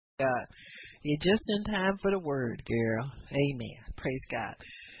God. You're just in time for the word, girl. Amen. Praise God.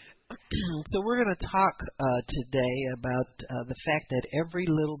 So we're going to talk today about the fact that every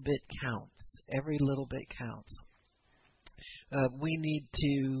little bit counts. Every little bit counts. We need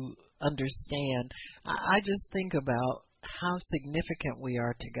to understand. I just think about how significant we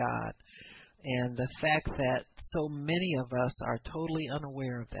are to God, and the fact that so many of us are totally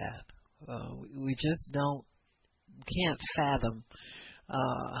unaware of that. We just can't fathom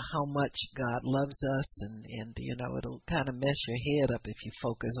how much God loves us, and it'll kind of mess your head up if you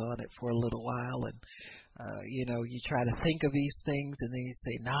focus on it for a little while, and you try to think of these things, and then you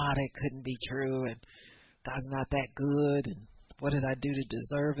say, nah, that couldn't be true, and God's not that good, and what did I do to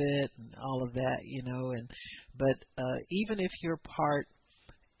deserve it, and all of that, but even if your part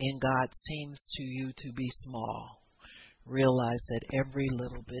in God seems to you to be small, realize that every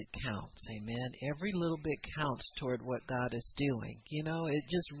little bit counts. Amen. Every little bit counts toward what God is doing. It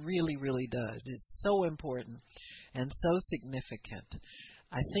just really, really does. It's so important and so significant.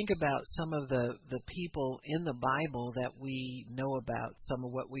 I think about some of the people in the Bible that we know about, some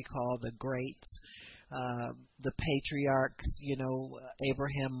of what we call the greats, the patriarchs,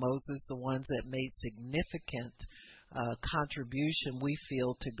 Abraham, Moses, the ones that made significant contribution, we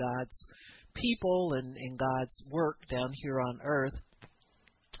feel, to God's people and God's work down here on earth.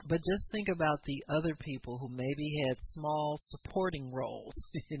 But just think about the other people who maybe had small supporting roles,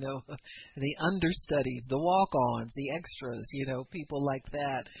 the understudies, the walk-ons, the extras, people like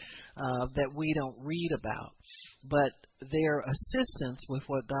that, that we don't read about. But their assistance with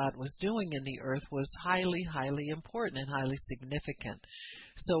what God was doing in the earth was highly, highly important and highly significant.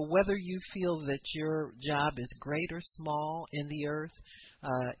 So whether you feel that your job is great or small in the earth,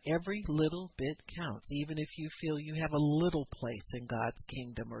 every little bit counts. Even if you feel you have a little place in God's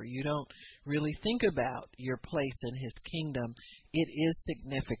kingdom, or you don't really think about your place in His kingdom, it is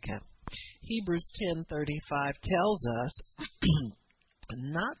significant. Hebrews 10:35 tells us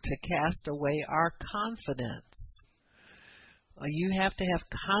not to cast away our confidence. You have to have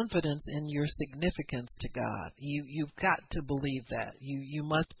confidence in your significance to God. You've got to believe that. You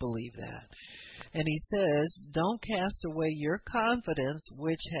must believe that. And he says, don't cast away your confidence,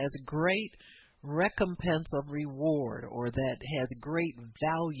 which has great recompense of reward, or that has great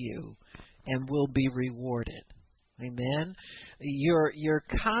value and will be rewarded. Amen. Your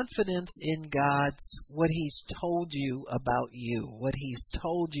confidence in God's, what He's told you about you, what He's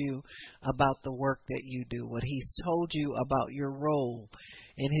told you about the work that you do, what He's told you about your role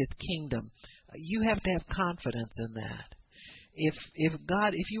in His kingdom. You have to have confidence in that.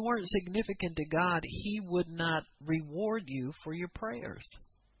 If you weren't significant to God, He would not reward you for your prayers.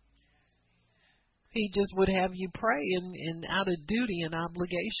 He just would have you pray in out of duty and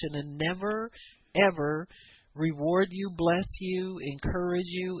obligation, and never, ever reward you, bless you, encourage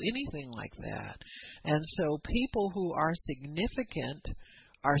you, anything like that. And so people who are significant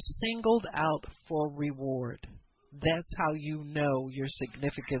are singled out for reward. That's how you know your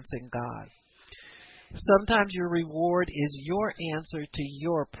significance in God. Sometimes your reward is your answer to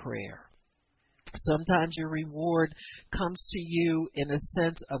your prayer. Sometimes your reward comes to you in a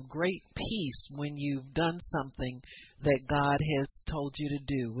sense of great peace when you've done something that God has told you to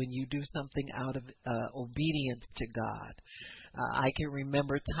do, when you do something out of obedience to God. I can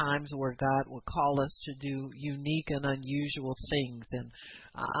remember times where God would call us to do unique and unusual things, and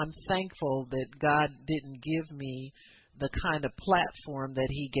I'm thankful that God didn't give me the kind of platform that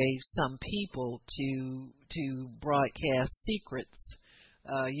He gave some people to broadcast secrets,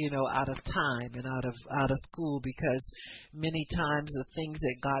 out of time and out of school, because many times the things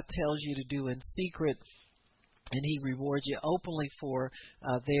that God tells you to do in secret, and He rewards you openly for,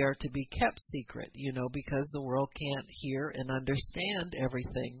 they are to be kept secret, because the world can't hear and understand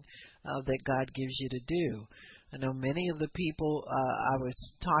everything that God gives you to do. I know many of the people, I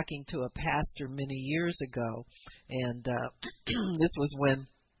was talking to a pastor many years ago, and this was when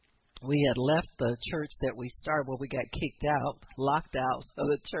we had left the church that we started. Well, we got kicked out, locked out of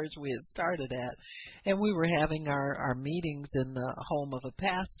the church we had started at, and we were having our meetings in the home of a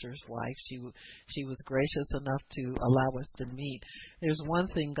pastor's wife. She was gracious enough to allow us to meet. There's one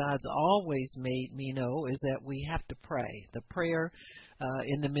thing God's always made me know, is that we have to pray. The prayer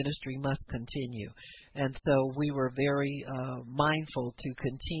in the ministry must continue. And so we were very mindful to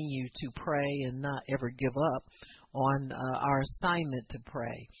continue to pray and not ever give up on our assignment to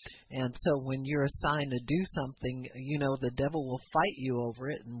pray. And so when you're assigned to do something, the devil will fight you over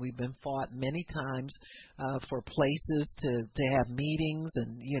it. And we've been fought many times for places to have meetings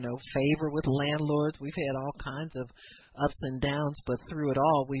and, favor with landlords. We've had all kinds of ups and downs, but through it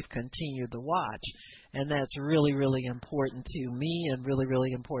all, we've continued to watch. And that's really, really important to me and really,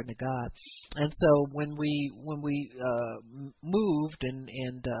 really important to God. And so when we moved and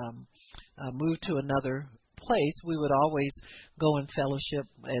moved to another place, we would always go and fellowship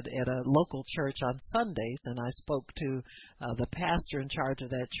at a local church on Sundays. And I spoke to the pastor in charge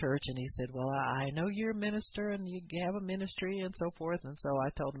of that church, and he said, well, I know you're a minister and you have a ministry and so forth. And so I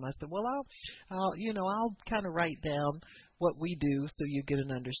told him, I said, well, I'll kind of write down what we do so you get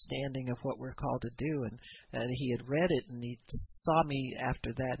an understanding of what we're called to do. And he had read it, and he saw me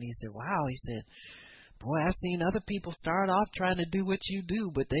after that, and he said, wow, he said, boy, I've seen other people start off trying to do what you do,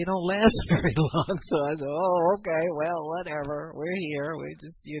 but they don't last very long. So I said, oh, okay, well, whatever. We're here. We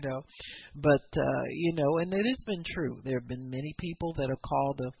just, But, and it has been true. There have been many people that are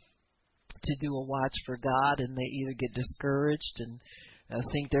called to do a watch for God, and they either get discouraged and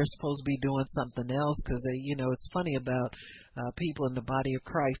think they're supposed to be doing something else because it's funny about people in the body of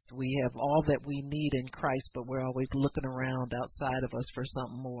Christ. We have all that we need in Christ, but we're always looking around outside of us for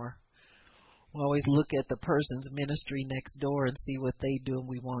something more. We always look at the person's ministry next door and see what they do, and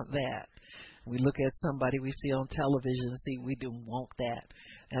we want that. We look at somebody we see on television and see we do want that.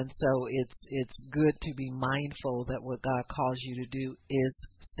 And so it's good to be mindful that what God calls you to do is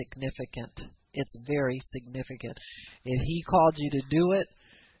significant. It's very significant. If He called you to do it,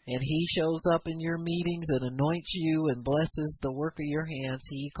 and He shows up in your meetings and anoints you and blesses the work of your hands,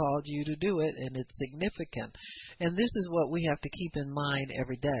 He called you to do it, and it's significant. And this is what we have to keep in mind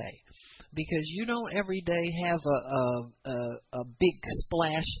every day. Because you don't every day have a big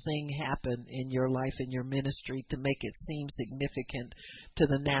splash thing happen in your life, in your ministry, to make it seem significant to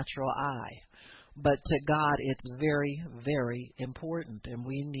the natural eye. But to God, it's very, very important, and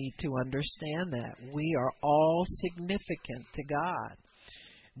we need to understand that. We are all significant to God.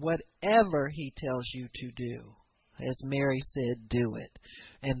 Whatever He tells you to do, as Mary said, do it.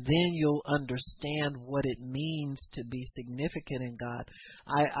 And then you'll understand what it means to be significant in God.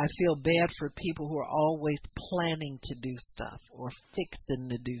 I feel bad for people who are always planning to do stuff or fixing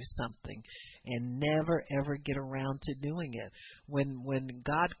to do something and never, ever get around to doing it. When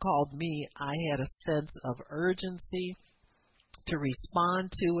God called me, I had a sense of urgency to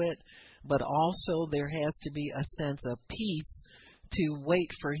respond to it, but also there has to be a sense of peace to wait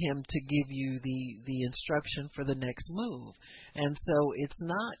for Him to give you the instruction for the next move. And so it's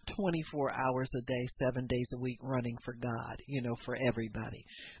not 24 hours a day, 7 days a week running for God, for everybody.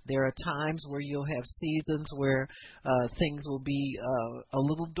 There are times where you'll have seasons where things will be a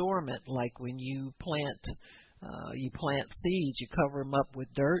little dormant, like when you plant seeds, you cover them up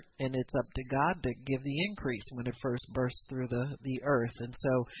with dirt, and it's up to God to give the increase when it first bursts through the earth. And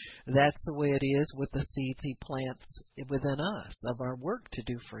so that's the way it is with the seeds He plants within us of our work to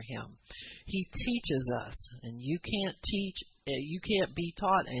do for Him. He teaches us, and you can't be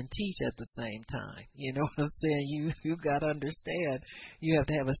taught and teach at the same time. You know what I'm saying? You've got to understand. You have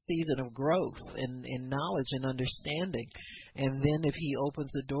to have a season of growth in knowledge and understanding. And then if He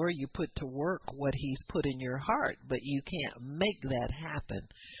opens the door, you put to work what He's put in your heart. But you can't make that happen.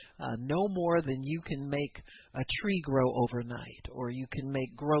 No more than you can make a tree grow overnight, or you can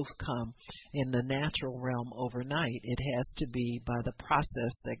make growth come in the natural realm overnight. It has to be by the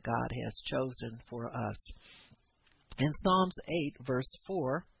process that God has chosen for us. In Psalms 8, verse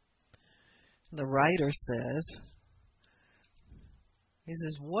 4, the writer says, he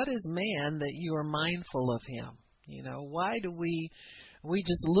says, what is man that you are mindful of him? Why do we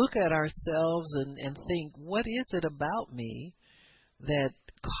just look at ourselves and think, what is it about me that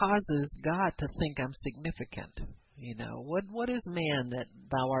causes God to think I'm significant? What is man that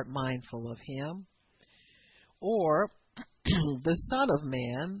thou art mindful of him? Or the Son of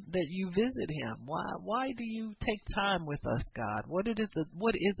Man that you visit him? Why do you take time with us, God? What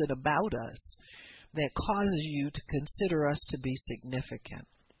is it about us that causes you to consider us to be significant?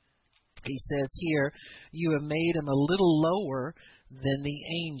 He says here, you have made him a little lower than the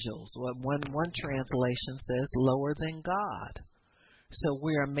angels. One translation says lower than God. So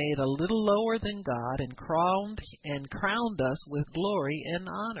we are made a little lower than God and crowned us with glory and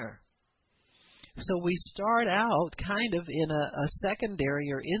honor. So we start out kind of in a secondary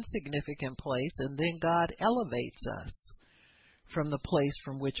or insignificant place, and then God elevates us from the place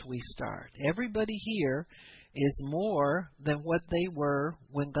from which we start. Everybody here is more than what they were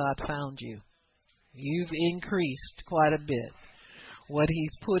when God found you. You've increased quite a bit. What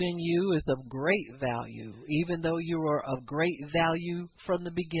He's put in you is of great value. Even though you were of great value from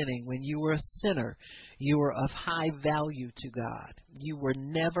the beginning, when you were a sinner, you were of high value to God. You were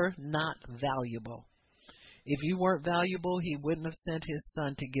never not valuable. If you weren't valuable, He wouldn't have sent His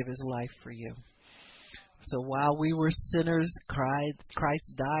Son to give His life for you. So while we were sinners,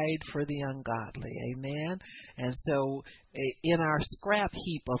 Christ died for the ungodly. Amen. And so in our scrap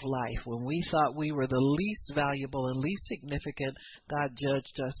heap of life, when we thought we were the least valuable and least significant, God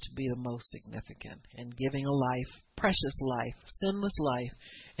judged us to be the most significant and giving a life, precious life, sinless life,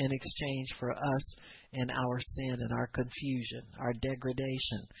 in exchange for us and our sin and our confusion, our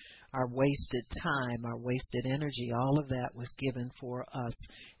degradation, our wasted time, our wasted energy. All of that was given for us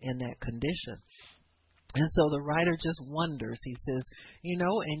in that condition. And so the writer just wonders. He says,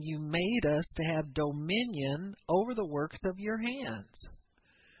 and you made us to have dominion over the works of your hands.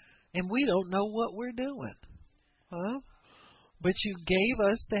 And we don't know what we're doing. Huh? But you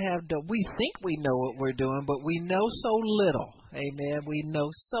gave us to have, we think we know what we're doing, but we know so little. Amen. We know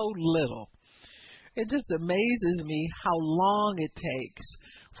so little. It just amazes me how long it takes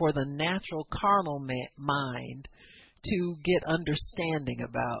for the natural carnal mind to get understanding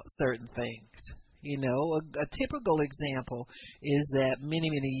about certain things. A typical example is that many,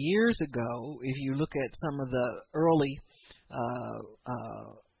 many years ago, if you look at some of the early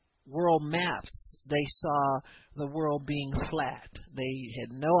world maps, they saw the world being flat. They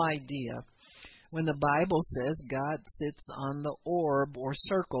had no idea. When the Bible says God sits on the orb or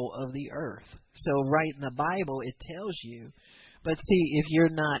circle of the earth. So right in the Bible, it tells you. But see, if you're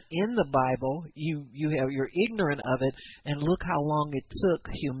not in the Bible, you're ignorant of it, and look how long it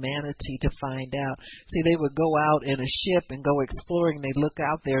took humanity to find out. See, they would go out in a ship and go exploring. They'd look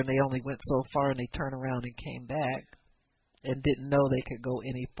out there, and they only went so far, and they turned around and came back and didn't know they could go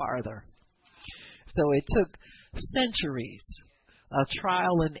any farther. So it took centuries of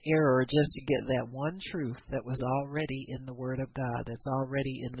trial and error just to get that one truth that was already in the Word of God, that's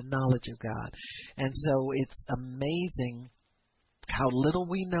already in the knowledge of God. And so it's amazing how little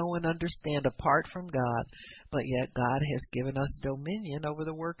we know and understand apart from God, but yet God has given us dominion over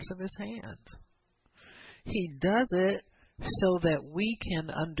the works of His hands. He does it so that we can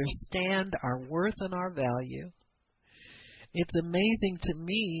understand our worth and our value. It's amazing to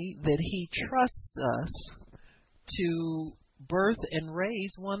me that He trusts us to birth and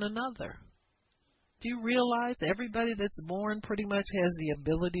raise one another. Do you realize everybody that's born pretty much has the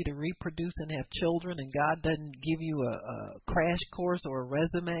ability to reproduce and have children, and God doesn't give you a crash course or a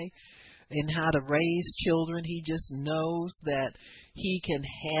resume in how to raise children? He just knows that He can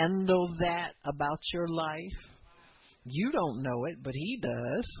handle that about your life. You don't know it, but He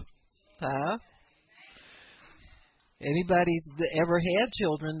does. Huh? Anybody that ever had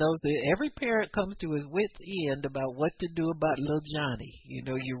children knows that every parent comes to his wit's end about what to do about little Johnny.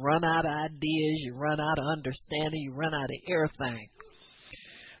 You run out of ideas, you run out of understanding, you run out of everything.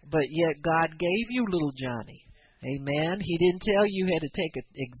 But yet God gave you little Johnny. Amen. He didn't tell you had to take an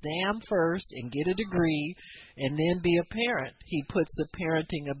exam first and get a degree and then be a parent. He puts the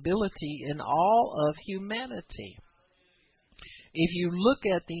parenting ability in all of humanity. If you look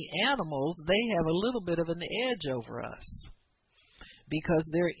at the animals, they have a little bit of an edge over us because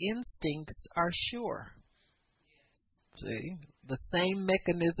their instincts are sure. See, the same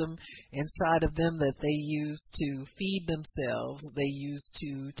mechanism inside of them that they use to feed themselves, they use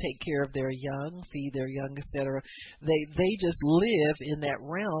to take care of their young, feed their young, etc. They just live in that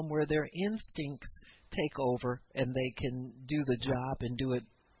realm where their instincts take over and they can do the job and do it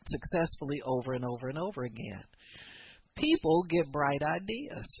successfully over and over and over again. People get bright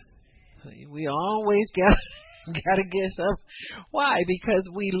ideas. We always got to get some. Why? Because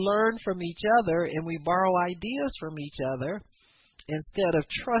we learn from each other and we borrow ideas from each other instead of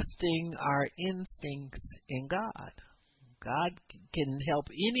trusting our instincts in God. God can help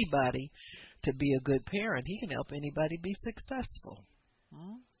anybody to be a good parent. He can help anybody be successful.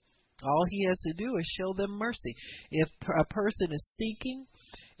 All He has to do is show them mercy. If a person is seeking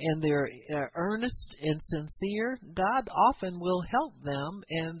and they're earnest and sincere, God often will help them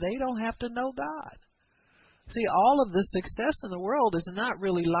and they don't have to know God. See, all of the success in the world is not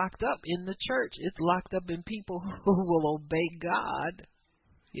really locked up in the church. It's locked up in people who will obey God.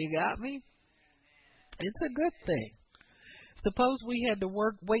 You got me? It's a good thing. Suppose we had to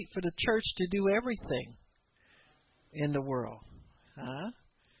wait for the church to do everything in the world. Huh?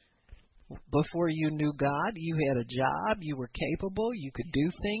 Before you knew God, you had a job, you were capable, you could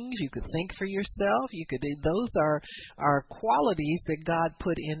do things, you could think for yourself, those are qualities that God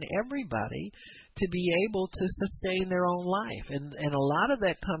put in everybody to be able to sustain their own life. And a lot of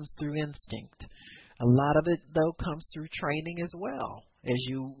that comes through instinct. A lot of it, though, comes through training as well. As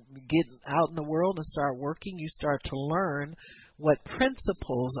you get out in the world and start working, you start to learn what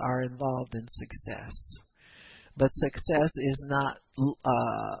principles are involved in success. But success is not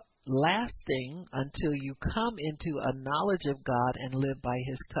lasting until you come into a knowledge of God and live by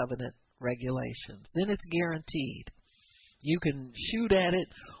His covenant regulations. Then it's guaranteed. You can shoot at it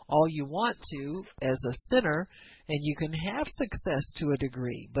all you want to as a sinner, and you can have success to a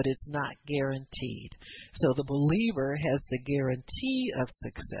degree, but it's not guaranteed. So the believer has the guarantee of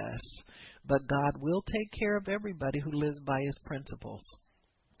success, but God will take care of everybody who lives by His principles.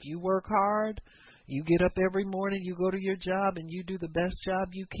 If you work hard, you get up every morning, you go to your job, and you do the best job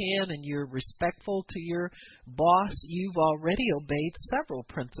you can, and you're respectful to your boss, you've already obeyed several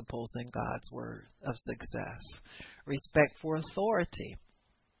principles in God's Word of success. Respect for authority.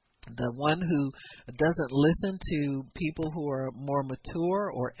 The one who doesn't listen to people who are more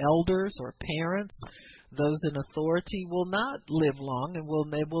mature or elders or parents, those in authority, will not live long,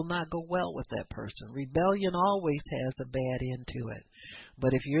 and they will not go well with that person. Rebellion always has a bad end to it.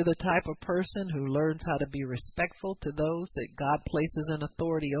 But if you're the type of person who learns how to be respectful to those that God places in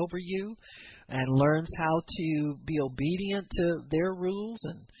authority over you, and learns how to be obedient to their rules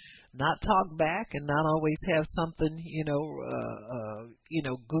and not talk back and not always have something,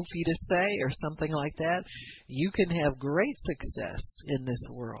 goofy to say or something like that, you can have great success in this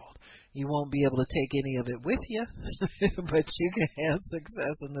world. You won't be able to take any of it with you, but you can have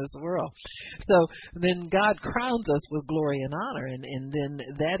success in this world. So then God crowns us with glory and honor, and then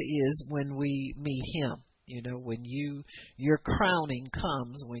that is when we meet Him. When your crowning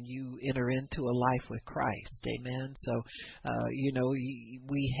comes when you enter into a life with Christ. Amen. So,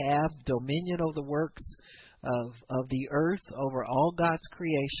 we have dominion over the works of the earth, over all God's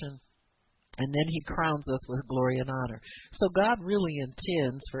creation. And then He crowns us with glory and honor. So God really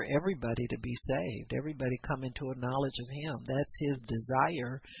intends for everybody to be saved, everybody come into a knowledge of Him. That's His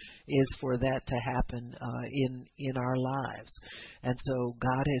desire, is for that to happen in our lives. And so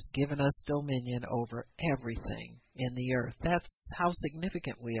God has given us dominion over everything in the earth. That's how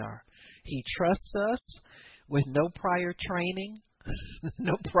significant we are. He trusts us with no prior training,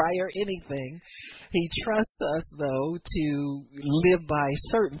 no prior anything. He trusts us, though, to live by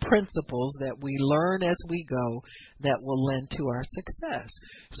certain principles that we learn as we go that will lend to our success.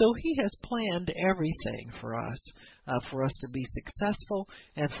 So He has planned everything for us to be successful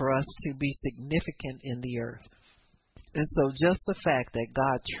and for us to be significant in the earth. And so just the fact that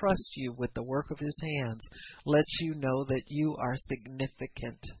God trusts you with the work of His hands lets you know that you are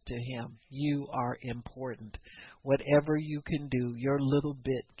significant to Him. You are important. Whatever you can do, your little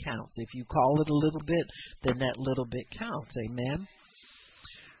bit counts. If you call it a little bit, then that little bit counts. Amen?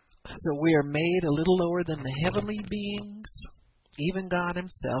 So we are made a little lower than the heavenly beings, even God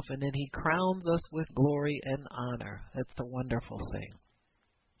Himself, and then He crowns us with glory and honor. That's the wonderful thing.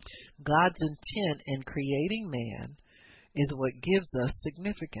 God's intent in creating man is what gives us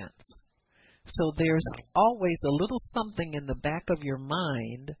significance. So there's always a little something in the back of your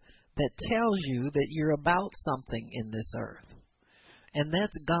mind that tells you that you're about something in this earth. And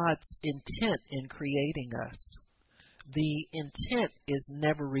that's God's intent in creating us. The intent is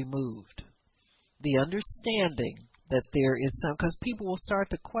never removed. The understanding that there is some, because people will start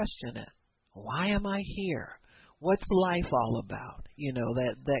to question it. Why am I here? What's life all about?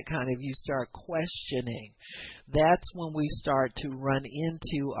 That kind of, you start questioning. That's when we start to run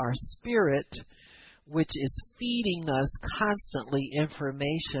into our spirit, which is feeding us constantly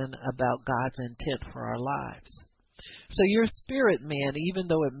information about God's intent for our lives. So your spirit man, even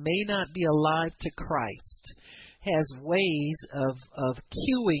though it may not be alive to Christ, has ways of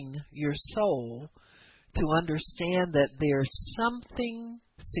cueing your soul to understand that there's something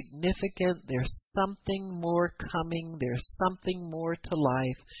significant, there's something more coming, there's something more to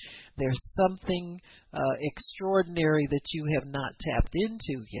life, there's something extraordinary that you have not tapped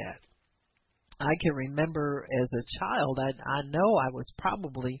into yet. I can remember as a child, I know I was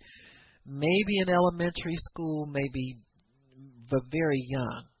probably maybe in elementary school, maybe very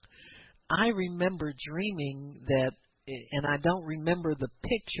young. I remember dreaming that, and I don't remember the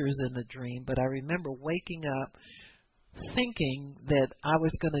pictures in the dream, but I remember waking up thinking that I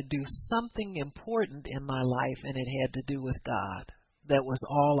was going to do something important in my life, and it had to do with God. That was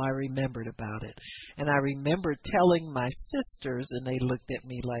all I remembered about it. And I remember telling my sisters, and they looked at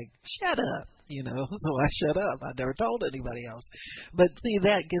me like, shut up, so I shut up. I never told anybody else. But see,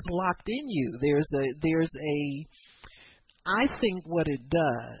 that gets locked in you. I think what it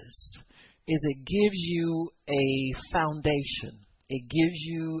does is it gives you a foundation. It gives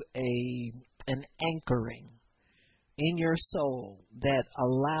you an anchoring in your soul that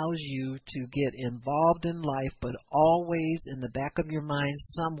allows you to get involved in life, but always in the back of your mind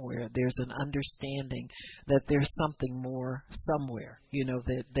somewhere there's an understanding that there's something more somewhere,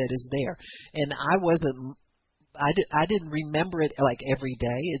 that is there. And I didn't remember it like every day.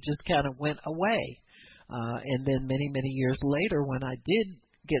 It just kind of went away. And then many, many years later, when I did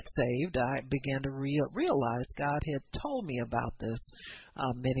get saved, I began to realize God had told me about this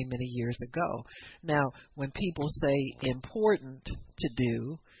many, many years ago. Now, when people say important to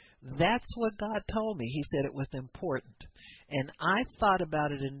do, that's what God told me. He said it was important. And I thought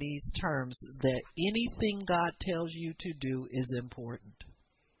about it in these terms, that anything God tells you to do is important.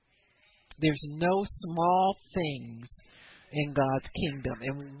 There's no small things in God's kingdom,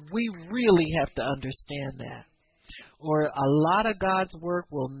 and we really have to understand that. Or a lot of God's work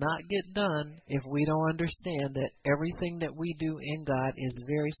will not get done if we don't understand that everything that we do in God is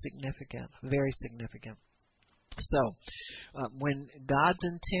very significant, very significant. So, when God's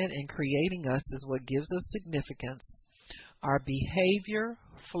intent in creating us is what gives us significance, our behavior,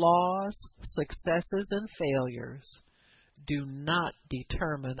 flaws, successes, and failures do not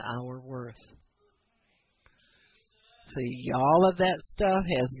determine our worth. See, all of that stuff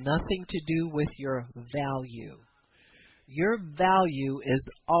has nothing to do with your value. Your value is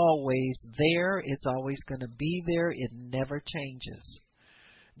always there. It's always going to be there. It never changes.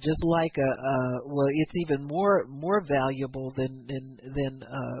 Just like it's even more valuable than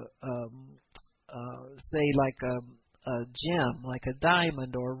say like a gem, like a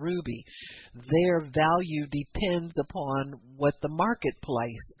diamond or a ruby. Their value depends upon what the market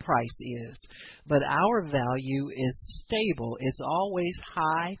price is. But our value is stable. It's always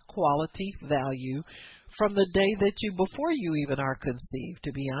high quality value from the day that before you even are conceived.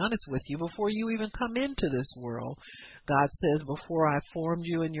 To be honest with you, before you even come into this world, God says, before I formed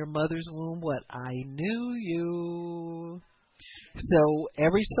you in your mother's womb, what? I knew you. So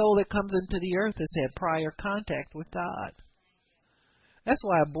every soul that comes into the earth has had prior contact with God. That's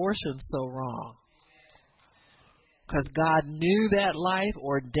why abortion's so wrong. Because God knew that life,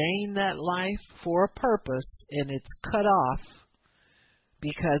 ordained that life for a purpose, and it's cut off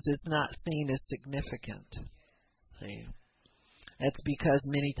because it's not seen as significant. See? That's because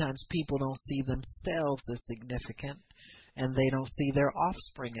many times people don't see themselves as significant, and they don't see their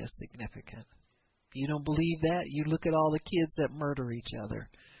offspring as significant. You don't believe that? You look at all the kids that murder each other.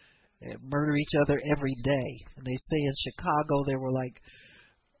 They murder each other every day. And they say in Chicago there were like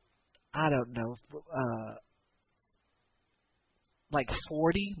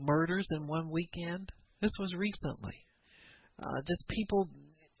 40 murders in one weekend. This was recently. Just people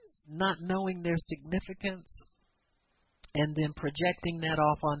not knowing their significance and then projecting that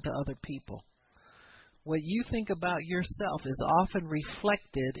off onto other people. What you think about yourself is often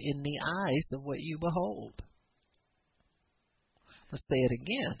reflected in the eyes of what you behold. Let's say it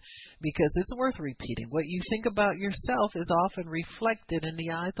again, because it's worth repeating. What you think about yourself is often reflected in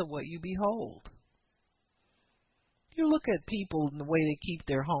the eyes of what you behold. You look at people and the way they keep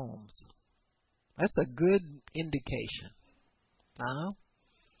their homes. That's a good indication.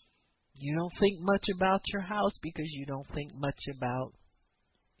 You don't think much about your house because you don't think much about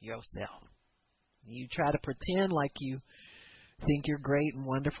yourself. You try to pretend like you think you're great and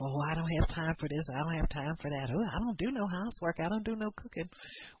wonderful. Oh, I don't have time for this. I don't have time for that. Oh, I don't do no housework. I don't do no cooking.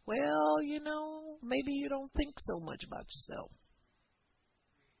 Well, maybe you don't think so much about yourself.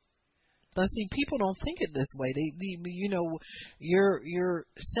 Now, see, people don't think it this way. Your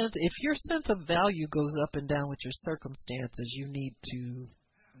sense, if your sense of value goes up and down with your circumstances, you need to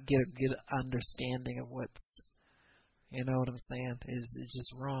get an understanding of what's, what I'm saying, is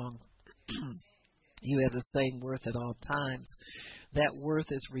just wrong. You have the same worth at all times. That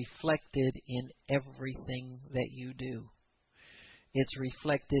worth is reflected in everything that you do. It's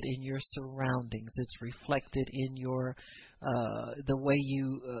reflected in your surroundings. It's reflected in your the way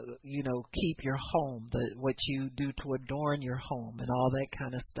you keep your home, what you do to adorn your home, and all that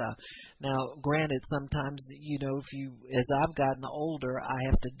kind of stuff. Now, granted, sometimes as I've gotten older, I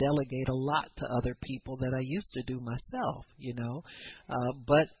have to delegate a lot to other people that I used to do myself.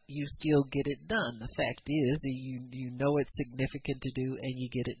 But you still get it done. The fact is, you know it's significant to do, and you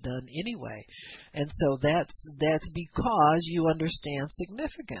get it done anyway. And so that's because you understand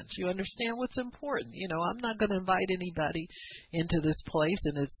significance. You understand what's important. I'm not going to invite anybody into this place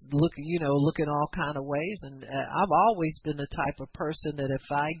and it's looking all kind of ways. And I've always been the type of person that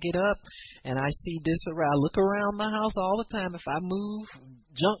if I get up and I see disarray, I look around my house all the time. If I move,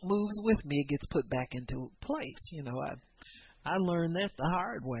 junk moves with me, it gets put back into place. I learned that the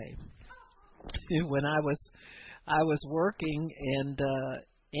hard way when I was working, and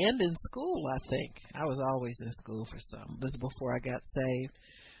and in school, I think. I was always in school for some. This is before I got saved.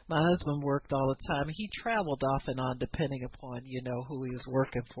 My husband worked all the time. He traveled off and on depending upon, who he was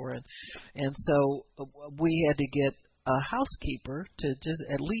working for. And so we had to get a housekeeper to just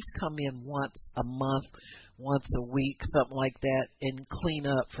at least come in once a month, once a week, something like that, and clean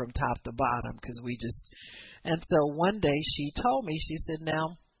up from top to bottom because we just. And so one day she told me, she said,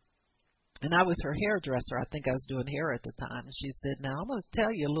 now, and I was her hairdresser. I think I was doing hair at the time. And she said, now I'm going to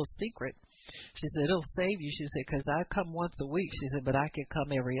tell you a little secret. She said, it'll save you. She said, because I come once a week. She said, but I could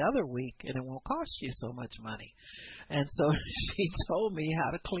come every other week and it won't cost you so much money. And so she told me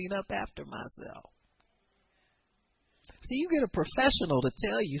how to clean up after myself. See, you get a professional to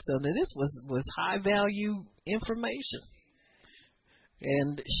tell you something. This was high value information.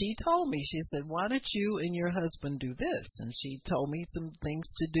 And she told me, she said, why don't you and your husband do this? And she told me some things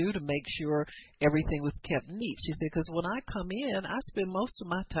to do to make sure everything was kept neat. She said, because when I come in, I spend most of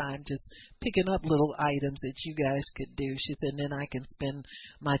my time just picking up little items that you guys could do. She said, and then I can spend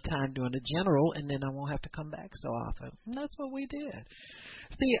my time doing the general, and then I won't have to come back so often. And that's what we did.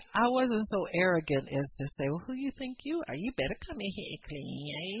 See, I wasn't so arrogant as to say, well, who you think you are? You better come in here and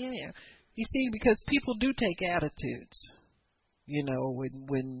clean. You see, because people do take attitudes.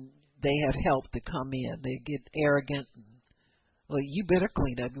 When they have help to come in, they get arrogant. Well, you better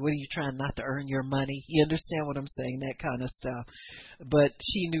clean up. What are you trying not to earn your money? You understand what I'm saying? That kind of stuff. But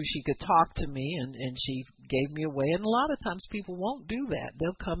she knew she could talk to me, and she gave me a way. And a lot of times people won't do that.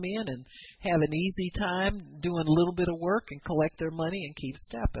 They'll come in and have an easy time doing a little bit of work and collect their money and keep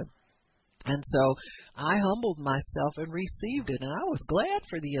stepping. And so I humbled myself and received it, and I was glad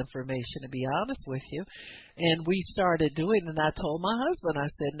for the information, to be honest with you. And we started doing it, and I told my husband, I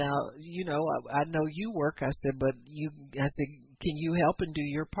said, now, I know you work. I said, I said, can you help and do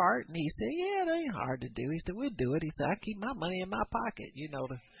your part? And he said, yeah, it ain't hard to do. He said, we'll do it. He said, I keep my money in my pocket, to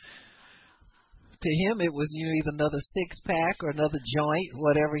him it was, either another six-pack or another joint,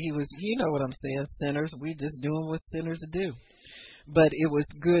 whatever he was, you know what I'm saying, sinners. We just doing what sinners do. But it was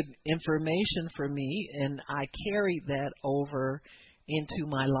good information for me, and I carried that over into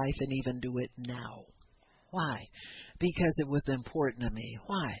my life and even do it now. Why? Because it was important to me.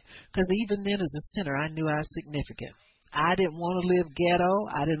 Why? Because even then as a sinner, I knew I was significant. I didn't want to live ghetto.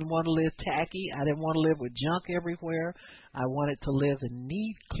 I didn't want to live tacky. I didn't want to live with junk everywhere. I wanted to live in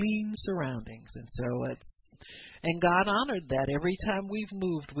neat, clean surroundings. And God honored that. Every time we've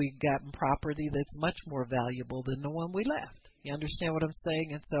moved, we've gotten property that's much more valuable than the one we left. You understand what I'm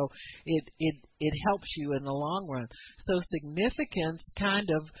saying? And so it helps you in the long run. So significance kind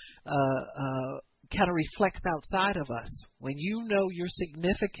of reflects outside of us. When you know you're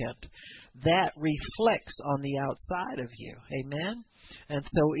significant, that reflects on the outside of you. Amen? And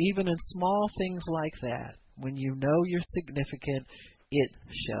so even in small things like that, when you know you're significant, it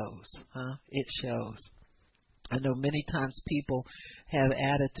shows. It shows. I know many times people have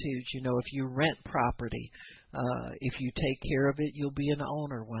attitudes, if you rent property, if you take care of it, you'll be an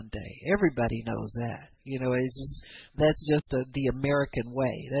owner one day. Everybody knows that. That's just the American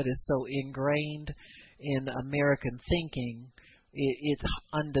way. That is so ingrained in American thinking, it's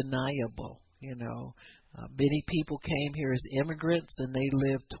undeniable. Many people came here as immigrants, and they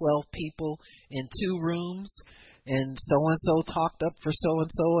lived 12 people in 2 rooms. And so-and-so talked up for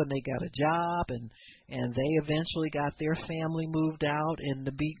so-and-so, and they got a job, and they eventually got their family moved out, and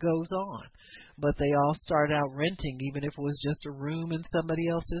the beat goes on. But they all started out renting, even if it was just a room in somebody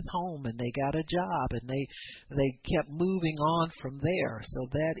else's home, and they got a job, and they kept moving on from there. So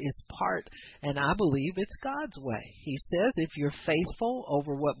that is part, and I believe it's God's way. He says if you're faithful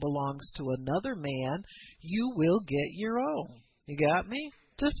over what belongs to another man, you will get your own. You got me?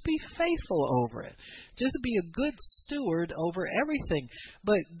 Just be faithful over it. Just be a good steward over everything.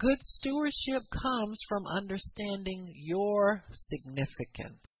 But good stewardship comes from understanding your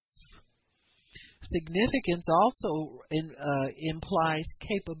significance. Significance also implies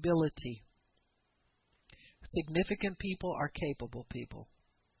capability. Significant people are capable people.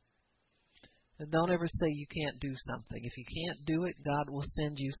 And don't ever say you can't do something. If you can't do it, God will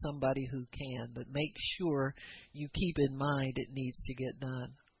send you somebody who can. But make sure you keep in mind it needs to get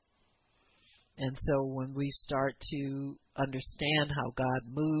done. And so when we start to understand how God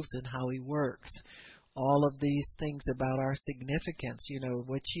moves and how He works, all of these things about our significance,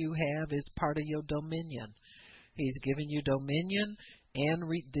 what you have is part of your dominion. He's given you dominion, and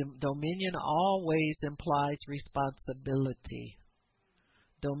dominion always implies responsibility.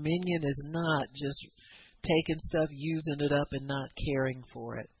 Dominion is not just taking stuff, using it up, and not caring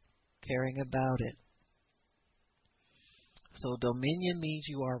for it, caring about it. So dominion means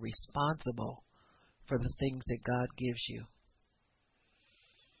you are responsible for the things that God gives you.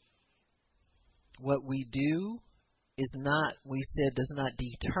 What we do is not, we said, does not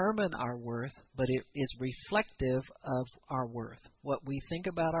determine our worth, but it is reflective of our worth. What we think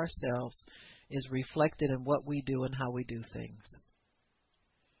about ourselves is reflected in what we do and how we do things.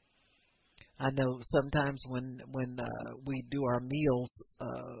 I know sometimes when we do our meals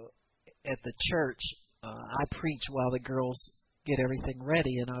at the church, I preach while the girls get everything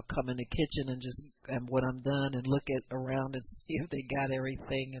ready, and I'll come in the kitchen and when I'm done and look at around and see if they got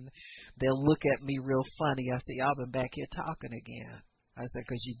everything, and they'll look at me real funny. I say, y'all been back here talking again. I said,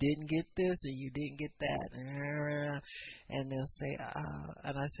 because you didn't get this and you didn't get that, and they'll say,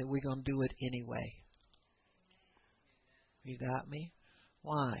 and I said, we're gonna do it anyway. You got me?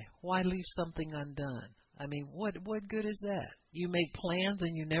 Why? Why leave something undone? I mean, what good is that? You make plans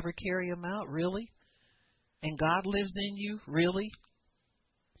and you never carry them out, really? And God lives in you, really?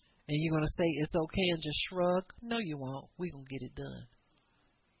 And you're going to say it's okay and just shrug? No, you won't. We're going to get it done.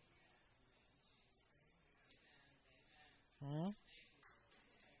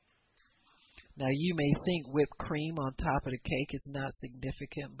 Now, you may think whipped cream on top of the cake is not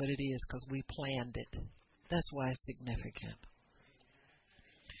significant, but it is because we planned it. That's why it's significant.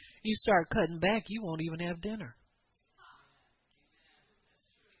 You start cutting back, you won't even have dinner.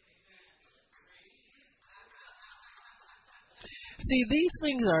 See, these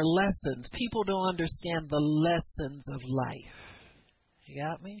things are lessons. People don't understand the lessons of life. You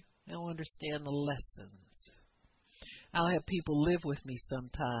got me? They don't understand the lessons. I'll have people live with me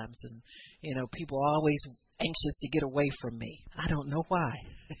sometimes, and, people are always anxious to get away from me. I don't know why.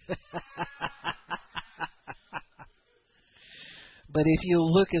 But if you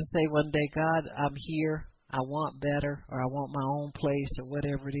look and say one day, God, I'm here, I want better, or I want my own place, or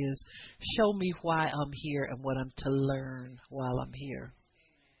whatever it is, show me why I'm here and what I'm to learn while I'm here.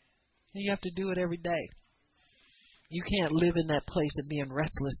 And you have to do it every day. You can't live in that place of being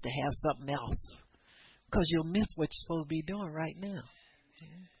restless to have something else, because you'll miss what you're supposed to be doing right now.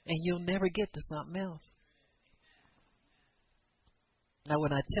 And you'll never get to something else. Now,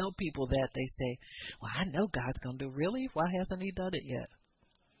 when I tell people that, they say, well, I know God's going to do. Really? Why hasn't He done it yet?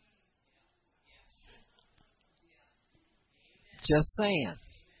 Just saying.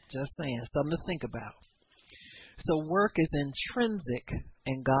 Just saying. Something to think about. So work is intrinsic,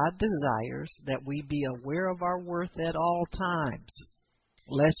 and God desires that we be aware of our worth at all times,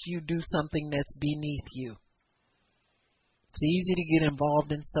 lest you do something that's beneath you. It's easy to get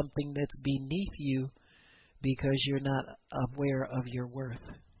involved in something that's beneath you because you're not aware of your worth.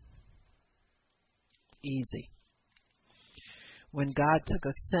 Easy. When God took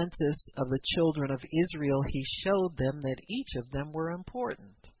a census of the children of Israel, He showed them that each of them were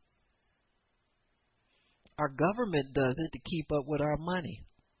important. Our government does it to keep up with our money.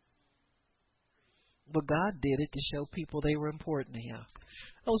 But God did it to show people they were important to Him.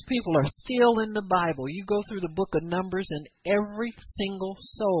 Those people are still in the Bible. You go through the book of Numbers, and every single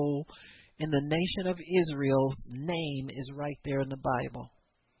soul in the nation of Israel's name is right there in the Bible.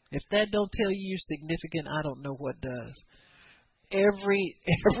 If that don't tell you you're significant, I don't know what does. Every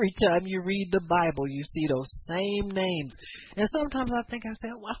time you read the Bible, you see those same names. And sometimes I say,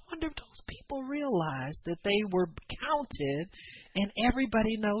 well, I wonder if those people realized that they were counted and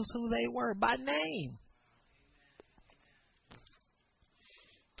everybody knows who they were by name.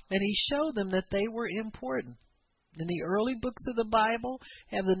 And He showed them that they were important. And the early books of the Bible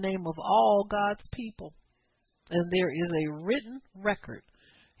have the name of all God's people. And there is a written record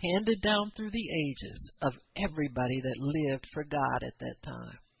handed down through the ages of everybody that lived for God at that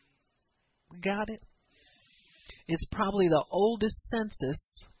time. We got it? It's probably the oldest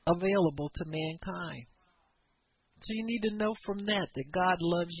census available to mankind. So you need to know from that God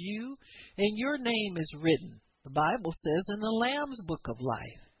loves you, and your name is written, the Bible says, in the Lamb's book of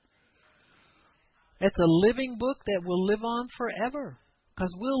life. It's a living book that will live on forever,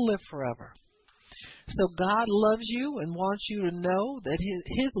 because we'll live forever. So God loves you and wants you to know that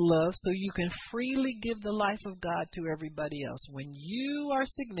His love, so you can freely give the life of God to everybody else. When you are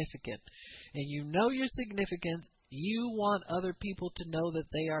significant and you know you're significant, you want other people to know that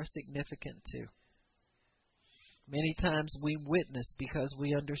they are significant too. Many times we witness because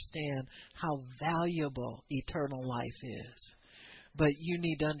we understand how valuable eternal life is. But you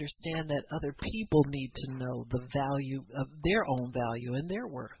need to understand that other people need to know the value of their own value and their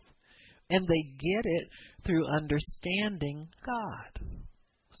worth. And they get it through understanding God.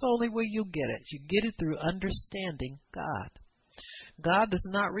 It's the only way you get it. You get it through understanding God. God does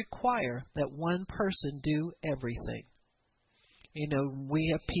not require that one person do everything. We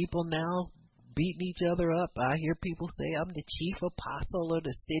have people now beating each other up. I hear people say, I'm the chief apostle of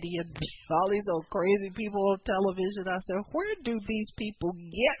the city, and all these old crazy people on television. I said, where do these people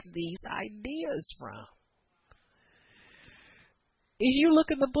get these ideas from? If you look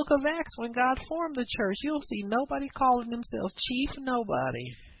in the book of Acts, when God formed the church, you'll see nobody calling themselves chief nobody.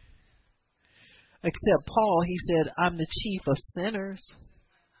 Except Paul, he said, I'm the chief of sinners.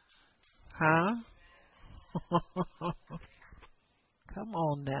 Huh? Come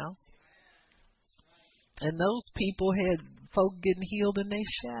on now. And those people had folk getting healed in their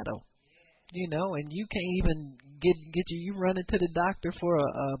shadow. You know, and you can't even get you running to the doctor for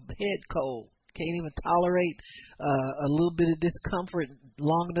a head cold. Can't even tolerate a little bit of discomfort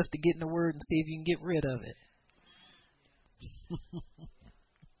long enough to get in the Word and see if you can get rid of it.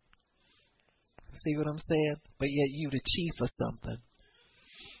 See what I'm saying? But yet you the chief of something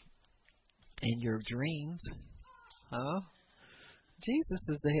in your dreams. Huh? Jesus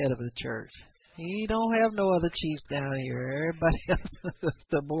is the head of the church. He don't have no other chiefs down here. Everybody else is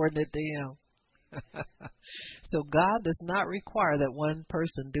subordinate to him. So God does not require that one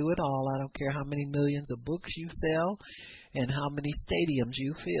person do it all. I don't care how many millions of books you sell and how many stadiums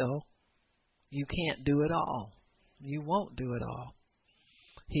you fill. You can't do it all. You won't do it all.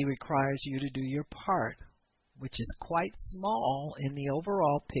 He requires you to do your part, which is quite small in the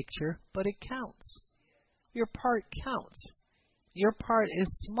overall picture, but it counts. Your part counts. Your part is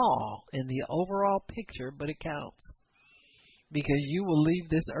small in the overall picture, but it counts. Because you will leave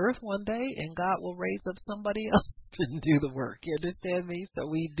this earth one day and God will raise up somebody else to do the work. You understand me? So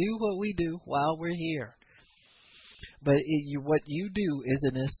we do what we do while we're here. But what you do is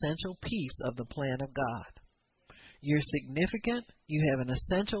an essential piece of the plan of God. You're significant. You have an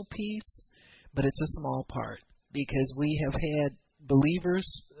essential piece, but it's a small part. Because we have had believers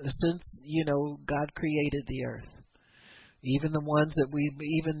since, God created the earth. Even the ones that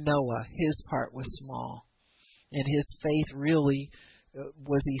even Noah, his part was small. And his faith really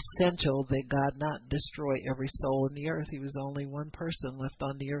was essential that God not destroy every soul in the earth. He was the only one person left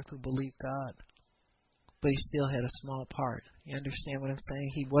on the earth who believed God. But he still had a small part. You understand what I'm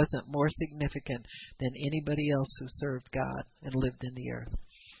saying? He wasn't more significant than anybody else who served God and lived in the earth.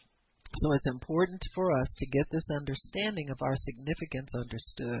 So it's important for us to get this understanding of our significance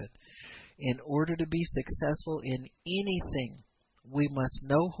understood. In order to be successful in anything, we must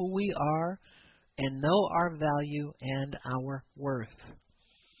know who we are and know our value and our worth.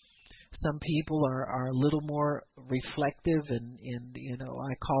 Some people are a little more reflective and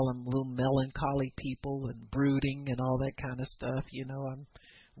I call them little melancholy people and brooding and all that kind of stuff. I'm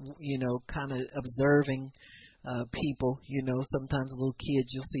kind of observing people. Sometimes little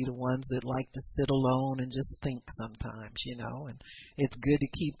kids, you'll see the ones that like to sit alone and just think sometimes, and it's good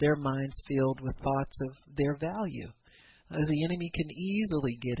to keep their minds filled with thoughts of their value. As the enemy can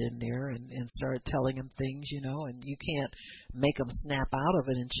easily get in there and start telling them things, and you can't make them snap out of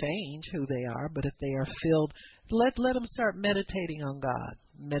it and change who they are. But if they are filled, let them start meditating on God,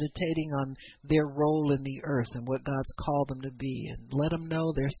 meditating on their role in the earth and what God's called them to be, and let them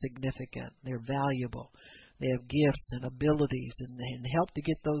know they're significant, they're valuable, they have gifts and abilities, and help to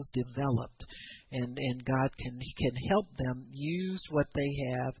get those developed. And God can help them use what they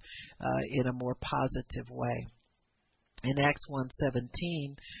have in a more positive way. In Acts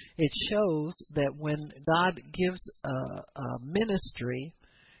 1:17, it shows that when God gives a ministry,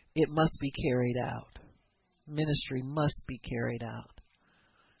 it must be carried out. Ministry must be carried out.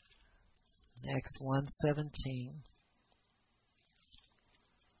 Acts 1:17.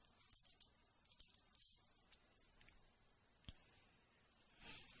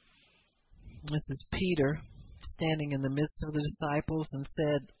 This is Peter standing in the midst of the disciples and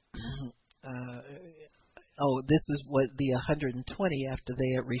said, this is what the 120 after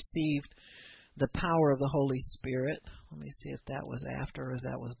they had received the power of the Holy Spirit. Let me see if that was after or if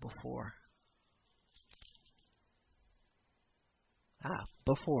that was before.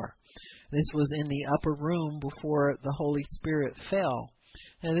 Before. This was in the upper room before the Holy Spirit fell.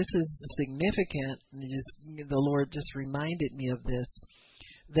 And this is significant. The Lord just reminded me of this,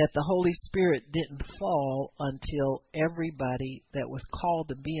 that the Holy Spirit didn't fall until everybody that was called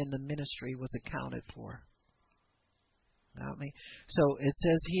to be in the ministry was accounted for. So it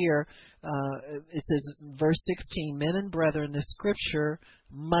says here, verse 16, men and brethren, the scripture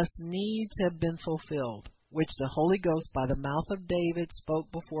must needs have been fulfilled, which the Holy Ghost by the mouth of David spoke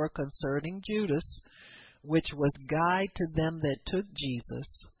before concerning Judas, which was guide to them that took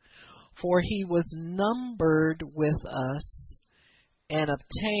Jesus. For he was numbered with us and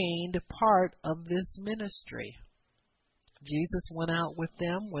obtained part of this ministry. Jesus went out with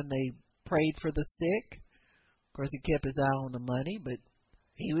them when they prayed for the sick. Of course, he kept his eye on the money, but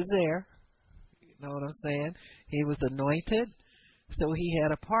he was there. Know what I'm saying? He was anointed, so he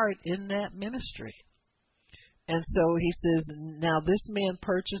had a part in that ministry. And so he says, now this man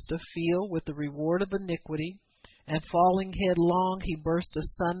purchased a field with the reward of iniquity, and falling headlong, he burst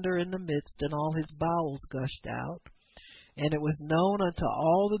asunder in the midst, and all his bowels gushed out. And it was known unto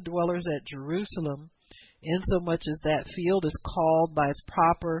all the dwellers at Jerusalem, insomuch as that field is called by its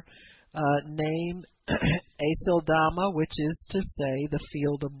proper name, Aceldama, which is to say, the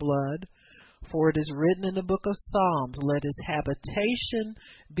field of blood. For it is written in the book of Psalms, let his habitation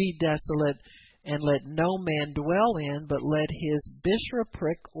be desolate, and let no man dwell in, but let his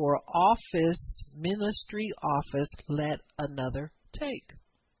bishopric or office, ministry office, let another take.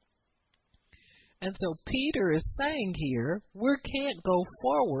 And so Peter is saying here, we can't go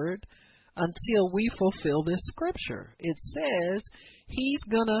forward until we fulfill this scripture. It says he's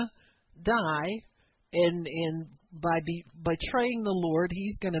going to die, and by betraying the Lord,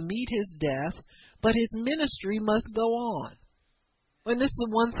 he's going to meet his death, but his ministry must go on. And this is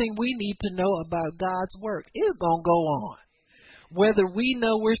one thing we need to know about God's work. It's going to go on. Whether we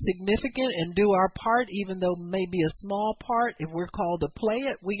know we're significant and do our part, even though maybe a small part, if we're called to play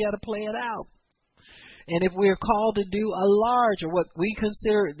it, we got to play it out. And if we're called to do a large, or what we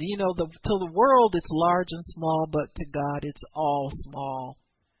consider, to the world it's large and small, but to God it's all small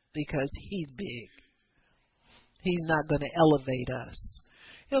because he's big. He's not going to elevate us.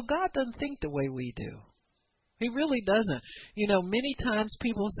 God doesn't think the way we do. He really doesn't. Many times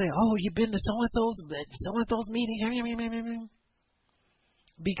people say, oh, you've been to so-and-so's meetings.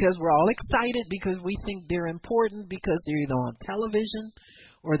 Because we're all excited because we think they're important because they're either on television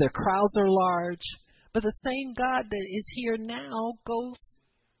or their crowds are large. But the same God that is here now goes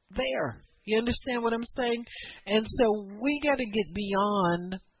there. You understand what I'm saying? And so we got to get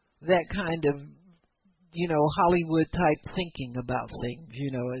beyond that kind of Hollywood type thinking about things.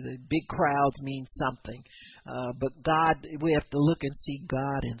 The big crowds mean something. But God, we have to look and see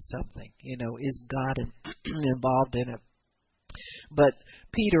God in something. Is God involved in it? But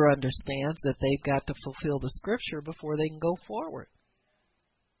Peter understands that they've got to fulfill the scripture before they can go forward.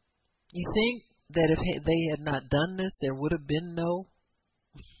 You think that if they had not done this, there would have been no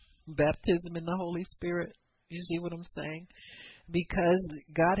baptism in the Holy Spirit? You see what I'm saying? Because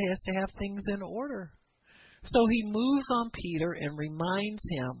God has to have things in order. So he moves on Peter and reminds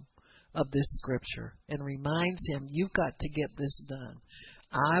him of this scripture and reminds him, you've got to get this done.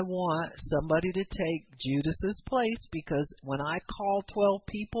 I want somebody to take Judas's place, because when I call 12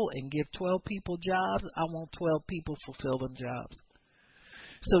 people and give 12 people jobs, I want 12 people fulfill them jobs.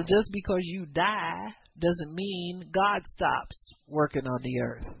 So just because you die doesn't mean God stops working on the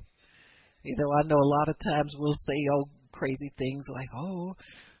earth. I know a lot of times we'll say crazy things like,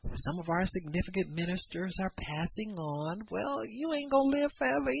 some of our significant ministers are passing on. Well, you ain't going to live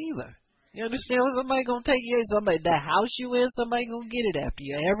forever either. You understand? What somebody going to take you, the house you in, somebody going to get it after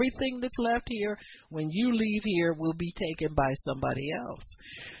you. Everything that's left here, when you leave here, will be taken by somebody else.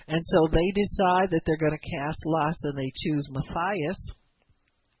 And so they decide that they're going to cast lots, and they choose Matthias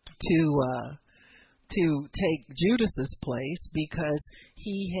to take Judas's place because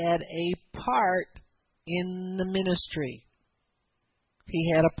he had a part in the ministry.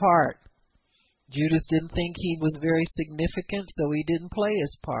 He had a part. Judas didn't think he was very significant, so he didn't play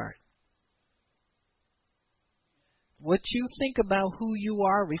his part. What you think about who you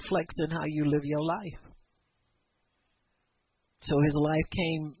are reflects in how you live your life. So his life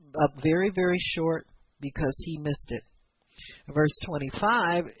came up very, very short because he missed it. Verse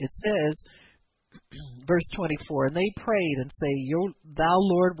 25, it says, verse 24, and they prayed and say, Thou,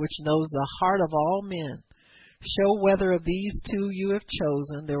 Lord, which knows the heart of all men, show whether of these two you have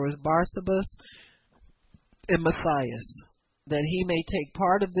chosen, there was Barsabas and Matthias, that he may take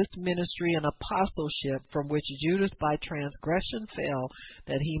part of this ministry and apostleship from which Judas by transgression fell,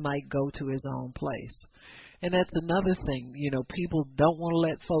 that he might go to his own place. And that's another thing, people don't want to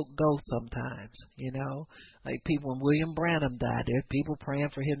let folk go sometimes, like people, when William Branham died, there are people praying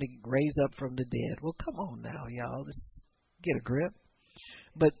for him to raise up from the dead. Well, come on now, y'all, let's get a grip.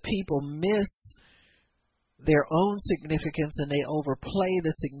 But people miss their own significance, and they overplay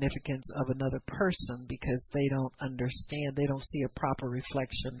the significance of another person because they don't understand, they don't see a proper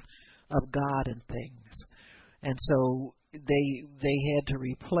reflection of God in things. And so they had to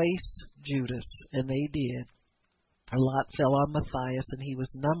replace Judas, and they did. A lot fell on Matthias, and he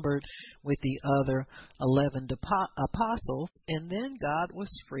was numbered with the other 11 apostles, and then God was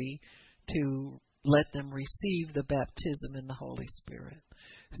free to let them receive the baptism in the Holy Spirit.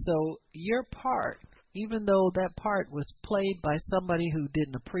 So your part, even though that part was played by somebody who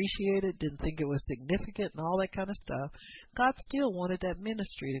didn't appreciate it, didn't think it was significant and all that kind of stuff, God still wanted that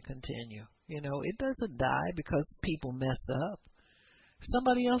ministry to continue. It doesn't die because people mess up.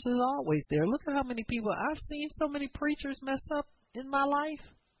 Somebody else is always there. Look at how many people I've seen. So many preachers mess up in my life.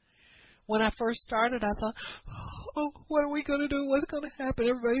 When I first started, I thought, oh, what are we going to do? What's going to happen?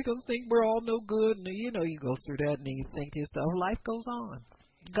 Everybody's going to think we're all no good. And, you go through that and then you think to yourself, life goes on.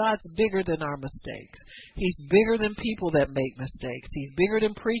 God's bigger than our mistakes. He's bigger than people that make mistakes. He's bigger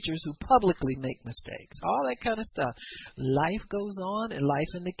than preachers who publicly make mistakes. All that kind of stuff. Life goes on and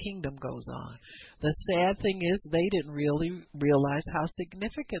life in the kingdom goes on. The sad thing is they didn't really realize how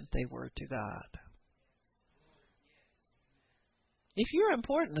significant they were to God. If you're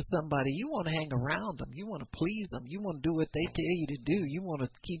important to somebody, you want to hang around them. You want to please them. You want to do what they tell you to do. You want to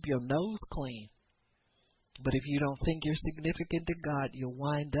keep your nose clean. But if you don't think you're significant to God, you'll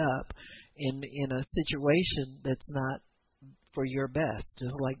wind up in a situation that's not for your best,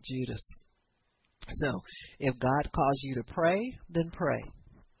 just like Judas. So, if God calls you to pray, then pray.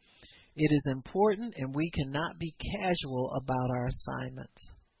 It is important, and we cannot be casual about our assignments.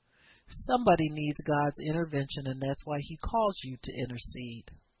 Somebody needs God's intervention, and that's why He calls you to intercede.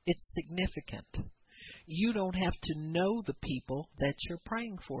 It's significant. You don't have to know the people that you're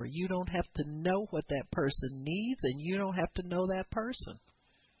praying for. You don't have to know what that person needs, and you don't have to know that person.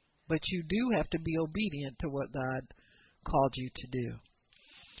 But you do have to be obedient to what God called you to do.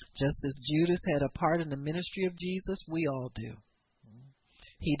 Just as Judas had a part in the ministry of Jesus, we all do.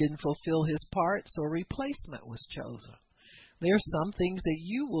 He didn't fulfill his part, so a replacement was chosen. There are some things that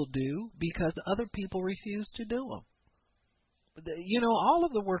you will do because other people refuse to do them. All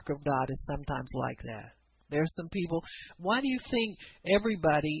of the work of God is sometimes like that. There's some people, why do you think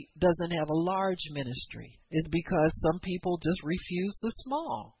everybody doesn't have a large ministry? It's because some people just refuse the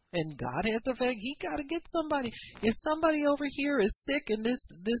small. And God has a fact, He got to get somebody. If somebody over here is sick in this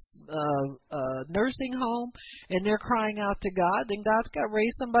nursing home and they're crying out to God, then God's got to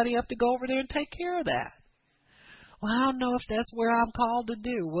raise somebody up to go over there and take care of that. Well, I don't know if that's where I'm called to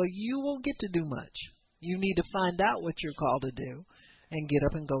do. Well, you won't get to do much. You need to find out what you're called to do and get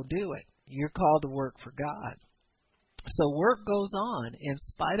up and go do it. You're called to work for God. So work goes on in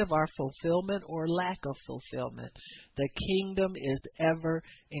spite of our fulfillment or lack of fulfillment. The kingdom is ever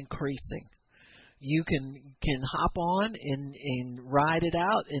increasing. You can hop on and ride it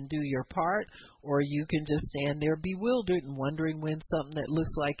out and do your part, or you can just stand there bewildered and wondering when something that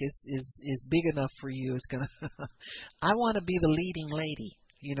looks like is big enough for you is going to... I want to be the leading lady,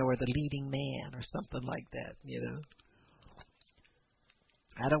 or the leading man or something like that,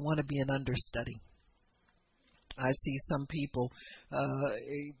 I don't want to be an understudy. I see some people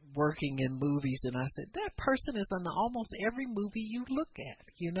working in movies, and I said, that person is in almost every movie you look at,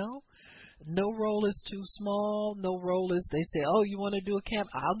 No role is too small. No role is, they say, oh, you want to do a cameo?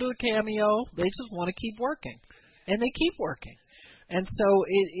 I'll do a cameo. They just want to keep working. And they keep working. And so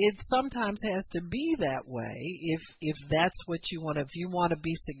it sometimes has to be that way if that's what you want. If you want to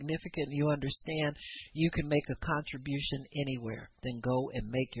be significant, you understand you can make a contribution anywhere. Then go and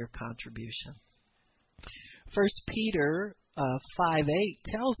make your contribution. 1 Peter 5:8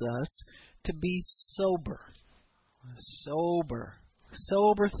 tells us to be sober.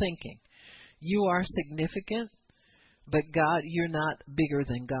 Sober thinking. You are significant, but God, you're not bigger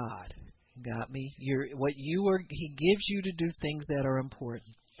than God. Got me? He gives you to do things that are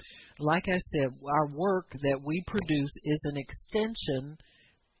important. Like I said, our work that we produce is an extension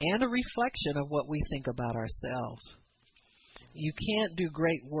and a reflection of what we think about ourselves. You can't do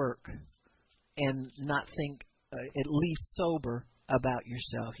great work and not think at least sober about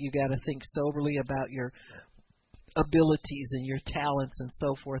yourself. You got to think soberly about your abilities and your talents and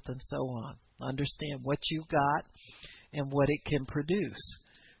so forth and so on. Understand what you've got and what it can produce.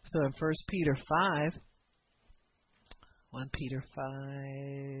 So in 1 Peter 5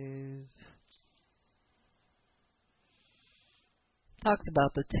 talks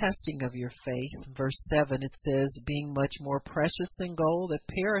about the testing of your faith. Verse 7, it says, being much more precious than gold that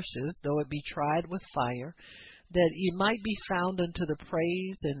perishes, though it be tried with fire, that it might be found unto the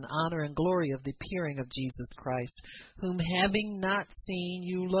praise and honor and glory of the appearing of Jesus Christ, whom having not seen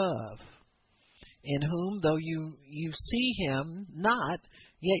you love, in whom, though you see him not,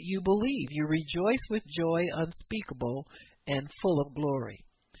 yet you believe. You rejoice with joy unspeakable and full of glory,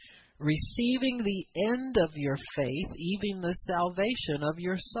 receiving the end of your faith, even the salvation of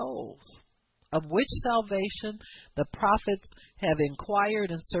your souls, of which salvation the prophets have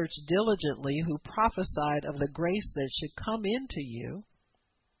inquired and searched diligently, who prophesied of the grace that should come into you,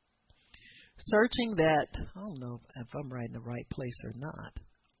 searching that, I don't know if I'm right in the right place or not.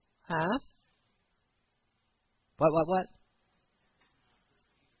 Huh? What?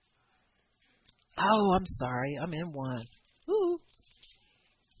 Oh, I'm sorry. I'm in 1. Ooh.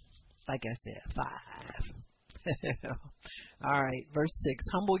 like I said, 5. All right, verse 6.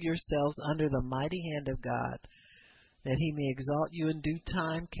 Humble yourselves under the mighty hand of God, that he may exalt you in due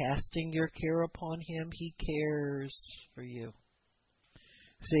time, casting your care upon him. He cares for you.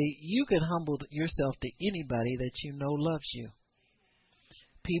 See, you can humble yourself to anybody that you know loves you.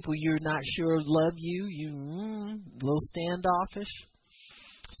 People you're not sure love you, a little standoffish.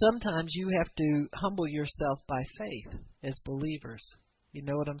 Sometimes you have to humble yourself by faith as believers. You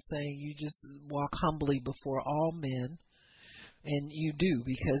know what I'm saying? You just walk humbly before all men. And you do,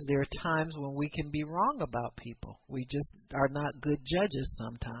 because there are times when we can be wrong about people. We just are not good judges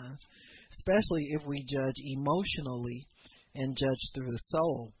sometimes, especially if we judge emotionally and judge through the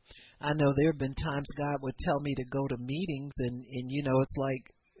soul. I know there have been times God would tell me to go to meetings, and it's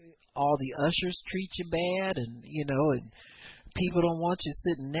like all the ushers treat you bad, and people don't want you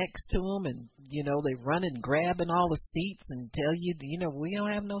sitting next to them, and they run and grabbing all the seats and tell you, we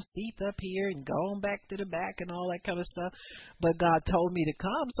don't have no seats up here, and going back to the back and all that kind of stuff. But God told me to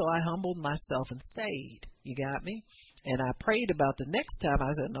come, so I humbled myself and stayed. You got me? And I prayed about the next time.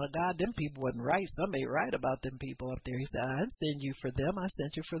 I said, no, God, them people wasn't right. Somebody right about them people up there. He said, I didn't send you for them. I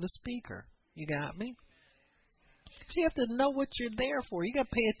sent you for the speaker. You got me? So you have to know what you're there for. You got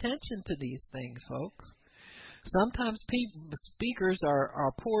to pay attention to these things, folks. Sometimes speakers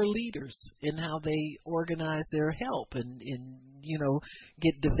are poor leaders in how they organize their help and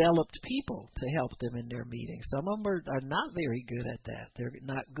get developed people to help them in their meetings. Some of them are not very good at that. They're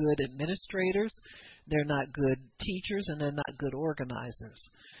not good administrators, they're not good teachers, and they're not good organizers.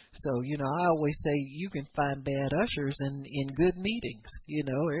 So, I always say you can find bad ushers in good meetings.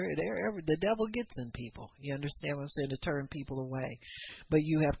 The devil gets in people. You understand what I'm saying? To turn people away. But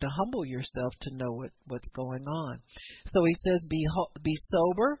you have to humble yourself to know what's going on. So he says, be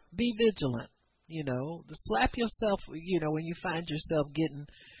sober, be vigilant. Slap yourself, when you find yourself getting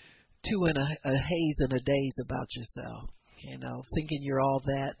too in a haze and a daze about yourself. Thinking you're all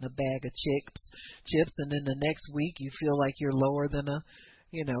that in a bag of chips, and then the next week you feel like you're lower than a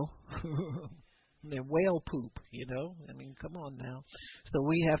whale poop, I mean, come on now. So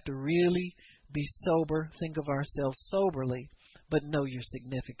we have to really be sober, think of ourselves soberly, but know you're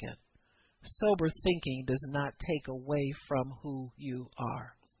significant. Sober thinking does not take away from who you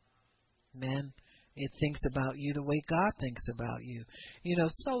are. Man, it thinks about you the way God thinks about you.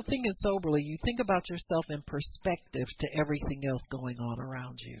 So thinking soberly, you think about yourself in perspective to everything else going on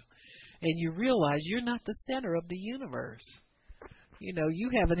around you. And you realize you're not the center of the universe. You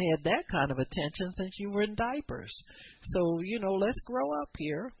haven't had that kind of attention since you were in diapers. So, let's grow up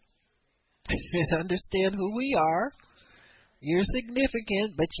here and understand who we are. You're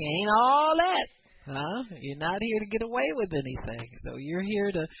significant, but you ain't all that. Huh? You're not here to get away with anything. So you're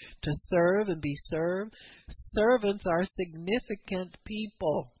here to serve and be served. Servants are significant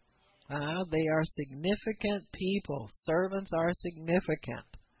people. They are significant people. Servants are significant.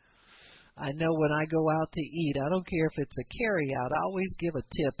 I know when I go out to eat, I don't care if it's a carry-out, I always give a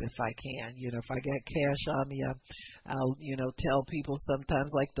tip if I can. If I got cash on me, I'll tell people sometimes,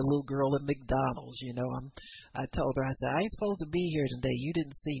 like the little girl at McDonald's, I told her, I said, I ain't supposed to be here today. You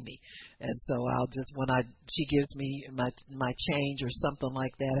didn't see me. And so I'll just, she gives me my change or something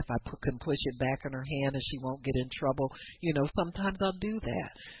like that, if I can push it back in her hand and she won't get in trouble, sometimes I'll do that.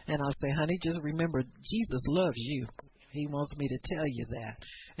 And I'll say, honey, just remember, Jesus loves you. He wants me to tell you that.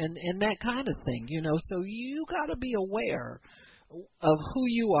 And that kind of thing, So you got to be aware of who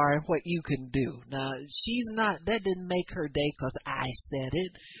you are and what you can do. Now, that didn't make her day because I said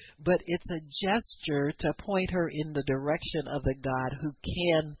it, but it's a gesture to point her in the direction of the God who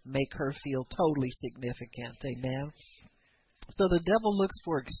can make her feel totally significant. Amen? So the devil looks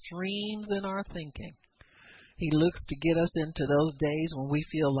for extremes in our thinking. He looks to get us into those days when we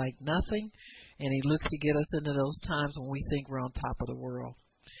feel like nothing, and he looks to get us into those times when we think we're on top of the world.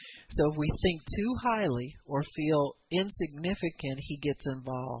 So if we think too highly or feel insignificant, he gets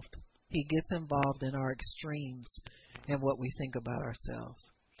involved. He gets involved in our extremes and what we think about ourselves.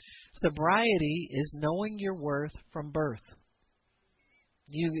 Sobriety is knowing your worth from birth.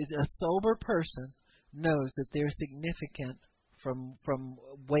 A sober person knows that they're significant from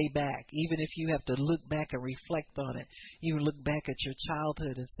way back. Even if you have to look back and reflect on it, you look back at your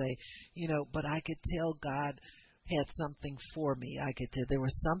childhood and say, but I could tell God had something for me. I could tell there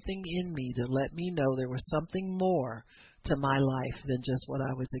was something in me that let me know there was something more to my life than just what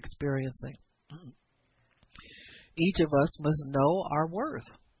I was experiencing. Each of us must know our worth.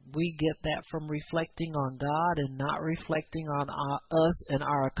 We get that from reflecting on God and not reflecting on us and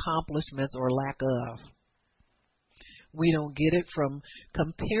our accomplishments or lack of. We don't get it from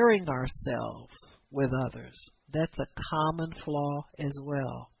comparing ourselves with others. That's a common flaw as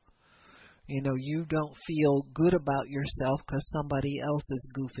well. You don't feel good about yourself because somebody else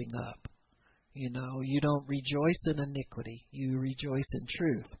is goofing up. You don't rejoice in iniquity. You rejoice in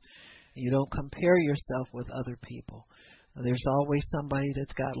truth. You don't compare yourself with other people. There's always somebody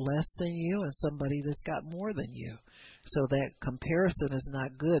that's got less than you and somebody that's got more than you. So that comparison is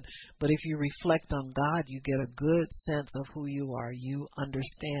not good. But if you reflect on God, you get a good sense of who you are. You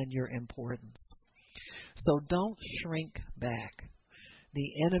understand your importance. So don't shrink back.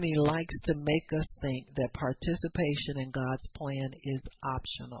 The enemy likes to make us think that participation in God's plan is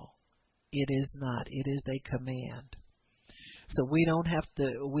optional. It is not. It is a command. So we don't have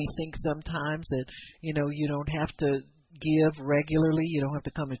to, we think sometimes that, you don't have to give regularly. You don't have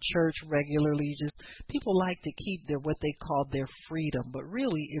to come to church regularly. Just people like to keep what they call their freedom, but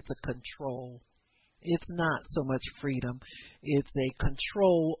really it's a control. It's not so much freedom. It's a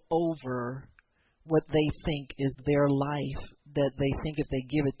control over what they think is their life, that they think if they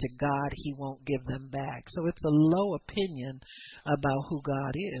give it to God, He won't give them back. So it's a low opinion about who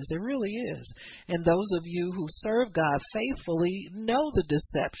God is. It really is. And those of you who serve God faithfully know the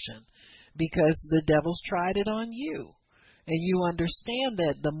deception because the devil's tried it on you. And you understand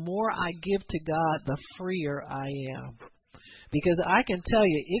that the more I give to God, the freer I am. Because I can tell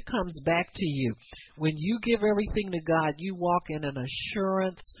you, it comes back to you. When you give everything to God, you walk in an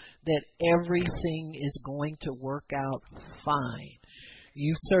assurance that everything is going to work out fine.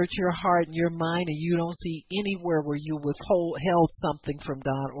 You search your heart and your mind, and you don't see anywhere where you held something from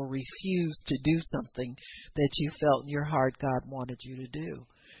God or refused to do something that you felt in your heart God wanted you to do.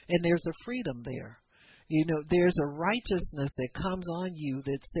 And there's a freedom there. There's a righteousness that comes on you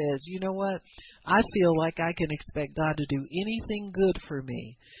that says, you know what, I feel like I can expect God to do anything good for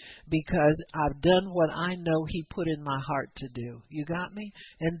me because I've done what I know He put in my heart to do. You got me?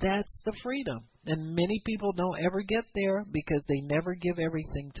 And that's the freedom. And many people don't ever get there because they never give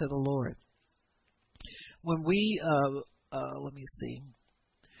everything to the Lord. When we, let me see.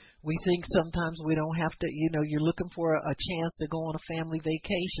 We think sometimes we don't have to, you're looking for a chance to go on a family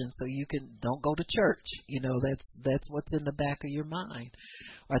vacation so you don't go to church. That's what's in the back of your mind.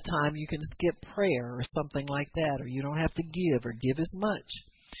 Or a time you can skip prayer or something like that, or you don't have to give or give as much.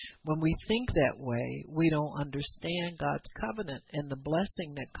 When we think that way, we don't understand God's covenant and the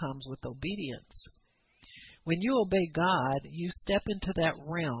blessing that comes with obedience. When you obey God, you step into that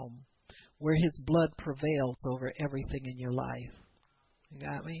realm where His blood prevails over everything in your life. You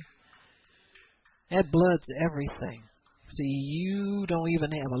got me? That blood's everything. See, you don't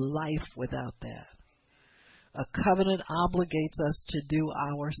even have a life without that. A covenant obligates us to do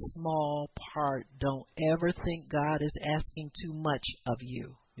our small part. Don't ever think God is asking too much of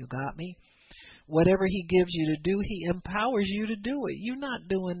you. You got me? Whatever He gives you to do, He empowers you to do it. You're not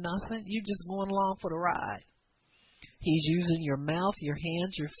doing nothing. You're just going along for the ride. He's using your mouth, your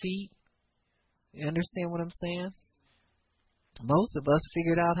hands, your feet. You understand what I'm saying? Most of us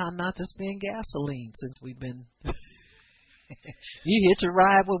figured out how not to spend gasoline since we've been... You hitch a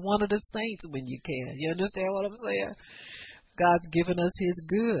ride with one of the saints when you can. You understand what I'm saying? God's given us His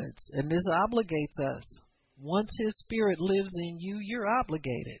goods, and this obligates us. Once His Spirit lives in you, you're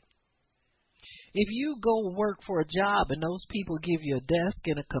obligated. If you go work for a job and those people give you a desk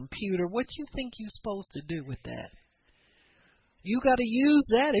and a computer, what you think you're supposed to do with that? You got to use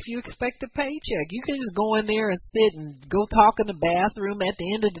that if you expect a paycheck. You can just go in there and sit and go talk in the bathroom. At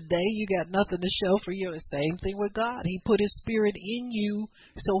the end of the day, you got nothing to show for you. The same thing with God. He put His Spirit in you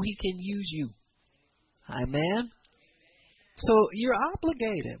so He can use you. Amen? So you're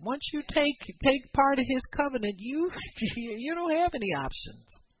obligated. Once you take part of His covenant, you don't have any options.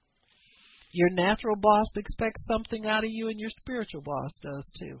 Your natural boss expects something out of you, and your spiritual boss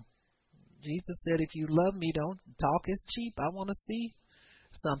does too. Jesus said, if you love me, don't talk is cheap. I want to see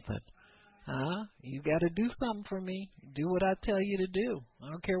something. You got to do something for me. Do what I tell you to do. I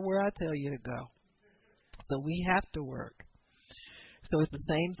don't care where I tell you to go. So we have to work. So it's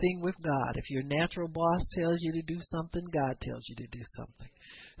the same thing with God. If your natural boss tells you to do something, God tells you to do something.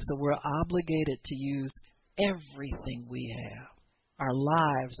 So we're obligated to use everything we have. Our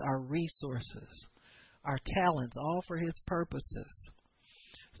lives, our resources, our talents, all for His purposes.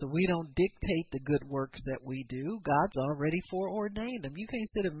 So we don't dictate the good works that we do. God's already foreordained them. You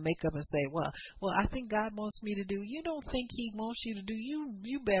can't sit and make up and say, well, I think God wants me to do. You don't think He wants you to do.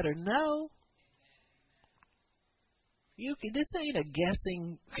 You better know. This ain't a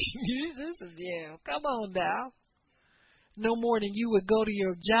guessing. Come on now. No more than you would go to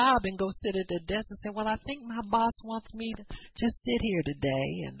your job and go sit at the desk and say, well, I think my boss wants me to just sit here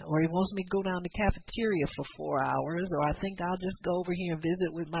today, or he wants me to go down to the cafeteria for 4 hours, or I think I'll just go over here and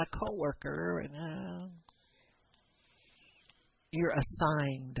visit with my coworker. And you're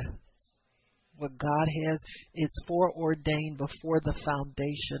assigned. What God has is foreordained before the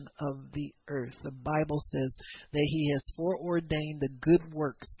foundation of the earth. The Bible says that He has foreordained the good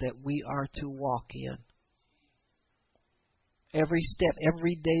works that we are to walk in. Every step,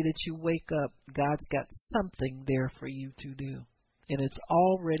 every day that you wake up, God's got something there for you to do. And it's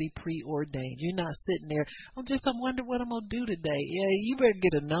already preordained. You're not sitting there, I wonder what I'm going to do today. Yeah, you better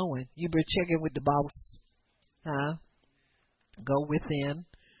get a knowing. You better check in with the boss. Huh? Go within,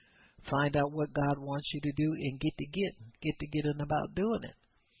 find out what God wants you to do, and get to getting about doing it.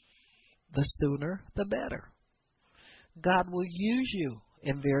 The sooner, the better. God will use you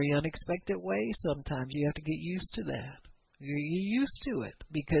in very unexpected ways sometimes. You have to get used to that. You're used to it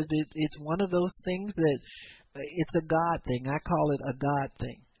because it's one of those things that it's a God thing. I call it a God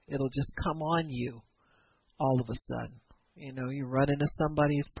thing. It'll just come on you all of a sudden. You know, you run into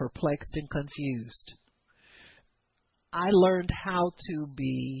somebody who's perplexed and confused. I learned how to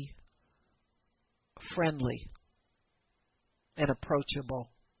be friendly and approachable,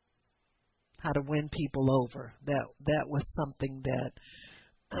 how to win people over. That was something that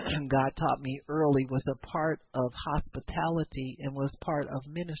God taught me early, was a part of hospitality and was part of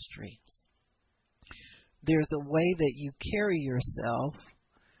ministry. There's a way that you carry yourself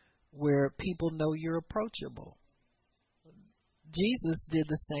where people know you're approachable. Jesus did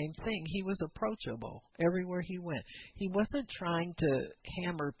the same thing. He was approachable everywhere he went. He wasn't trying to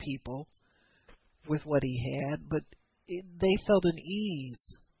hammer people with what he had, but they felt an ease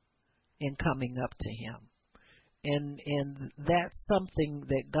in coming up to him. And that's something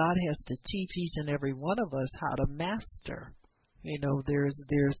that God has to teach each and every one of us how to master. You know, there's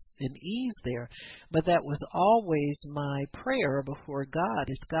an ease there. But that was always my prayer before God,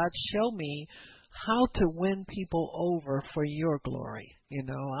 is God, show me how to win people over for your glory. You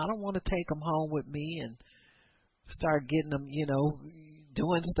know, I don't want to take them home with me and start getting them, you know,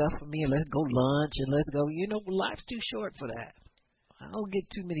 doing stuff for me and let's go lunch and let's go, you know, life's too short for that. I don't get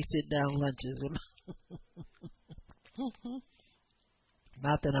too many sit-down lunches.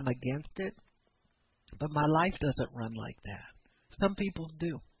 Not that I'm against it, but my life doesn't run like that. Some people's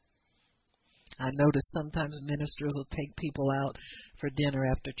do. I notice sometimes ministers will take people out for dinner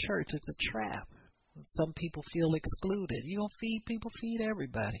after church. It's a trap. Some people feel excluded. You don't feed people, feed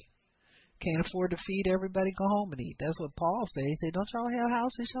everybody. Can't afford to feed everybody, go home and eat. That's what Paul said. He said, don't y'all have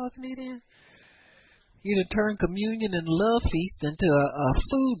houses y'all can eat in? You done turn communion and love feast into a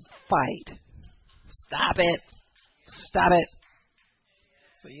food fight. Stop it. Stop it.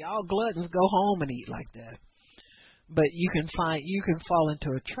 So y'all gluttons go home and eat like that. But you can fall into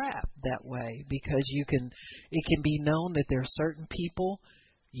a trap that way, because it can be known that there are certain people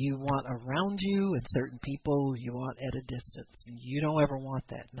you want around you and certain people you want at a distance. You don't ever want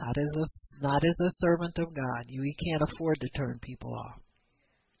that. Not as a servant of God. You can't afford to turn people off.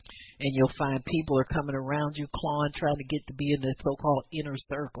 And you'll find people are coming around you, clawing, trying to get to be in the so-called inner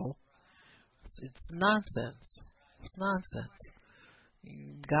circle. It's nonsense. It's nonsense.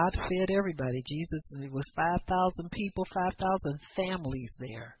 God fed everybody. Jesus, it was 5,000 people, 5,000 families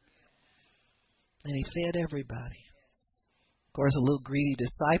there. And he fed everybody. Of course, the little greedy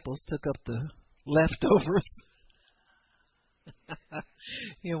disciples took up the leftovers.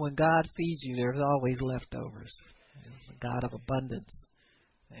 You know, when God feeds you, there's always leftovers. He's a God of abundance.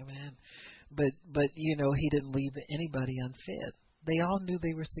 Amen. But you know, he didn't leave anybody unfed. They all knew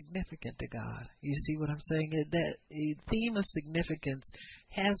they were significant to God. You see what I'm saying? That theme of significance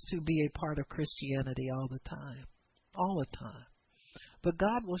has to be a part of Christianity all the time. All the time. But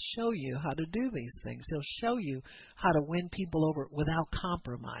God will show you how to do these things. He'll show you how to win people over without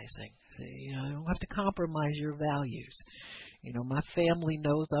compromising. See, you know, you don't have to compromise your values. You know, my family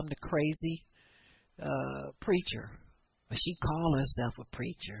knows I'm the crazy preacher. But she call herself a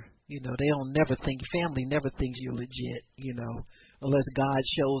preacher. You know, they don't never think, family never thinks you're legit, you know, unless God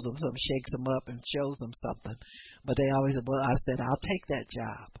shows them something, shakes them up and shows them something. But they always, well, I said, I'll take that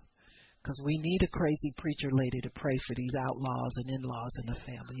job. Because we need a crazy preacher lady to pray for these outlaws and in-laws in the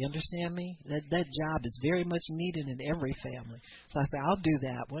family. You understand me? That job is very much needed in every family. So I said, I'll do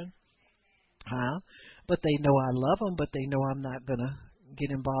that one. But they know I love them, but they know I'm not going to get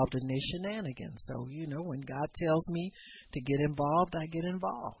involved in their shenanigans. So, you know, when God tells me to get involved, I get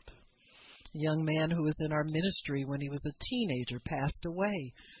involved. A young man who was in our ministry when he was a teenager passed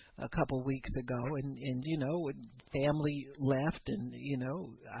away a couple weeks ago, and you know, family left, and you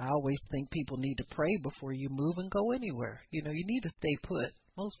know, I always think people need to pray before you move and go anywhere. You know, you need to stay put.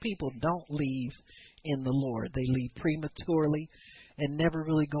 Most people don't leave in the Lord. They leave prematurely and never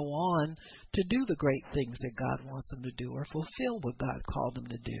really go on to do the great things that God wants them to do or fulfill what God called them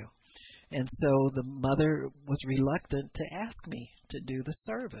to do. And so the mother was reluctant to ask me to do the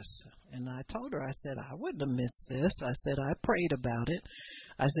service. And I told her, I said, I wouldn't have missed this. I said, I prayed about it.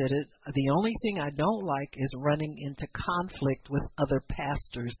 I said, the only thing I don't like is running into conflict with other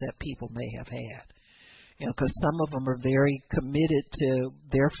pastors that people may have had. You know, because some of them are very committed to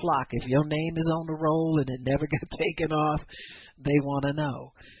their flock. If your name is on the roll and it never got taken off, they want to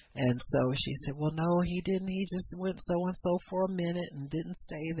know. And so she said, well, no, he didn't. He just went so-and-so for a minute and didn't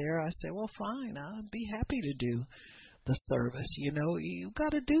stay there. I said, well, fine. I'd be happy to do the service. You know, you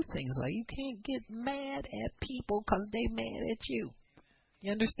got to do things like you can't get mad at people because they mad at you.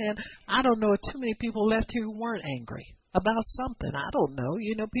 You understand? I don't know too many people left here who weren't angry about something. I don't know.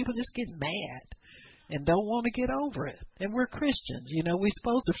 You know, people just get mad and don't want to get over it. And we're Christians. You know, we're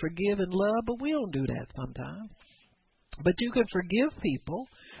supposed to forgive and love, but we don't do that sometimes. But you can forgive people,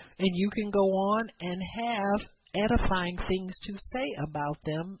 and you can go on and have edifying things to say about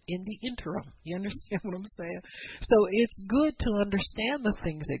them in the interim. You understand what I'm saying? So it's good to understand the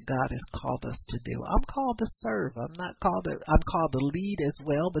things that God has called us to do. I'm called to serve. I'm called to lead as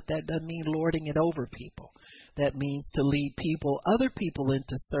well, but that doesn't mean lording it over people. That means to lead other people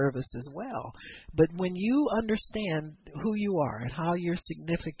into service as well. But when you understand who you are and how you're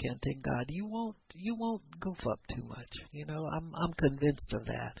significant in God, you won't goof up too much. You know, I'm convinced of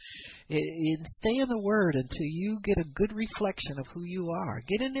that. Stay in the Word until you get a good reflection of who you are.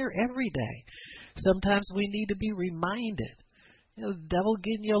 Get in there every day. Sometimes we need to be reminded. You know, the devil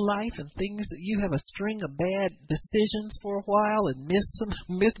get in your life and things, you have a string of bad decisions for a while and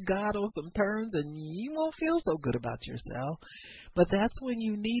miss God on some turns, and you won't feel so good about yourself. But that's when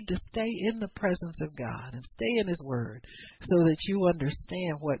you need to stay in the presence of God and stay in His Word so that you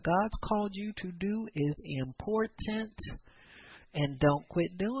understand what God's called you to do is important. And don't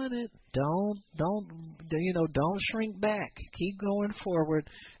quit doing it. Don't shrink back. Keep going forward,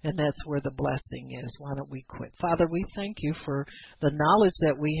 and that's where the blessing is. Why don't we quit? Father, we thank you for the knowledge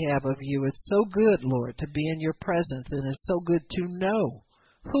that we have of you. It's so good, Lord, to be in your presence, and it's so good to know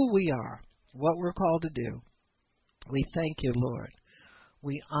who we are, what we're called to do. We thank you, Lord.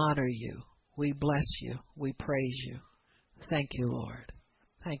 We honor you. We bless you. We praise you. Thank you, Lord.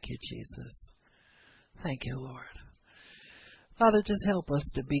 Thank you, Jesus. Thank you, Lord. Father, just help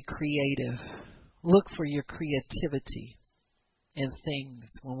us to be creative. Look for your creativity in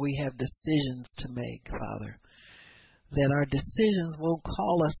things when we have decisions to make, Father. That our decisions won't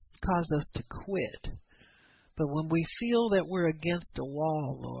cause us to quit. But when we feel that we're against a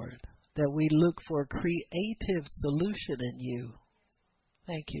wall, Lord, that we look for a creative solution in you.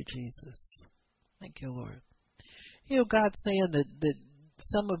 Thank you, Jesus. Thank you, Lord. You know, God's saying that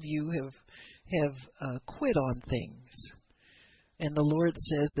some of you have quit on things. And the Lord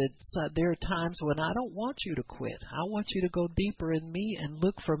says that there are times when I don't want you to quit. I want you to go deeper in me and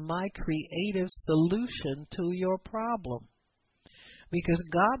look for my creative solution to your problem. Because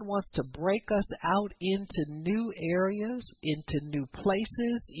God wants to break us out into new areas, into new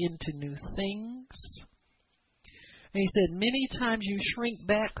places, into new things. And He said many times you shrink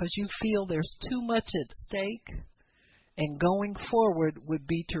back because you feel there's too much at stake. And going forward would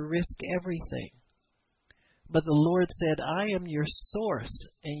be to risk everything. But the Lord said, I am your source,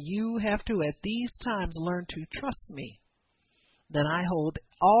 and you have to at these times learn to trust me, that I hold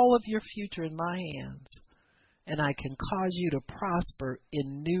all of your future in my hands, and I can cause you to prosper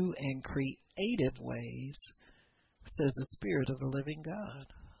in new and creative ways, says the Spirit of the living God,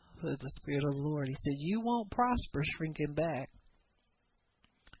 says the Spirit of the Lord. He said, you won't prosper shrinking back,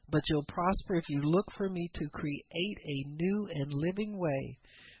 but you'll prosper if you look for me to create a new and living way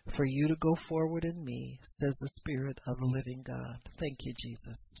for you to go forward in me, says the Spirit of the living God. Thank you,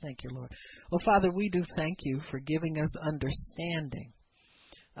 Jesus. Thank you, Lord. Well, Father, we do thank you for giving us understanding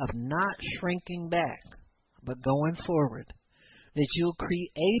of not shrinking back, but going forward. That you'll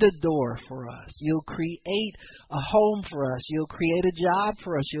create a door for us. You'll create a home for us. You'll create a job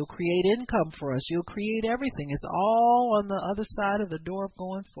for us. You'll create income for us. You'll create everything. It's all on the other side of the door of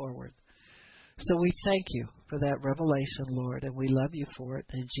going forward. So we thank you for that revelation, Lord, and we love you for it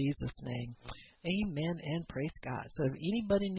in Jesus' name. Amen and praise God. So if anybody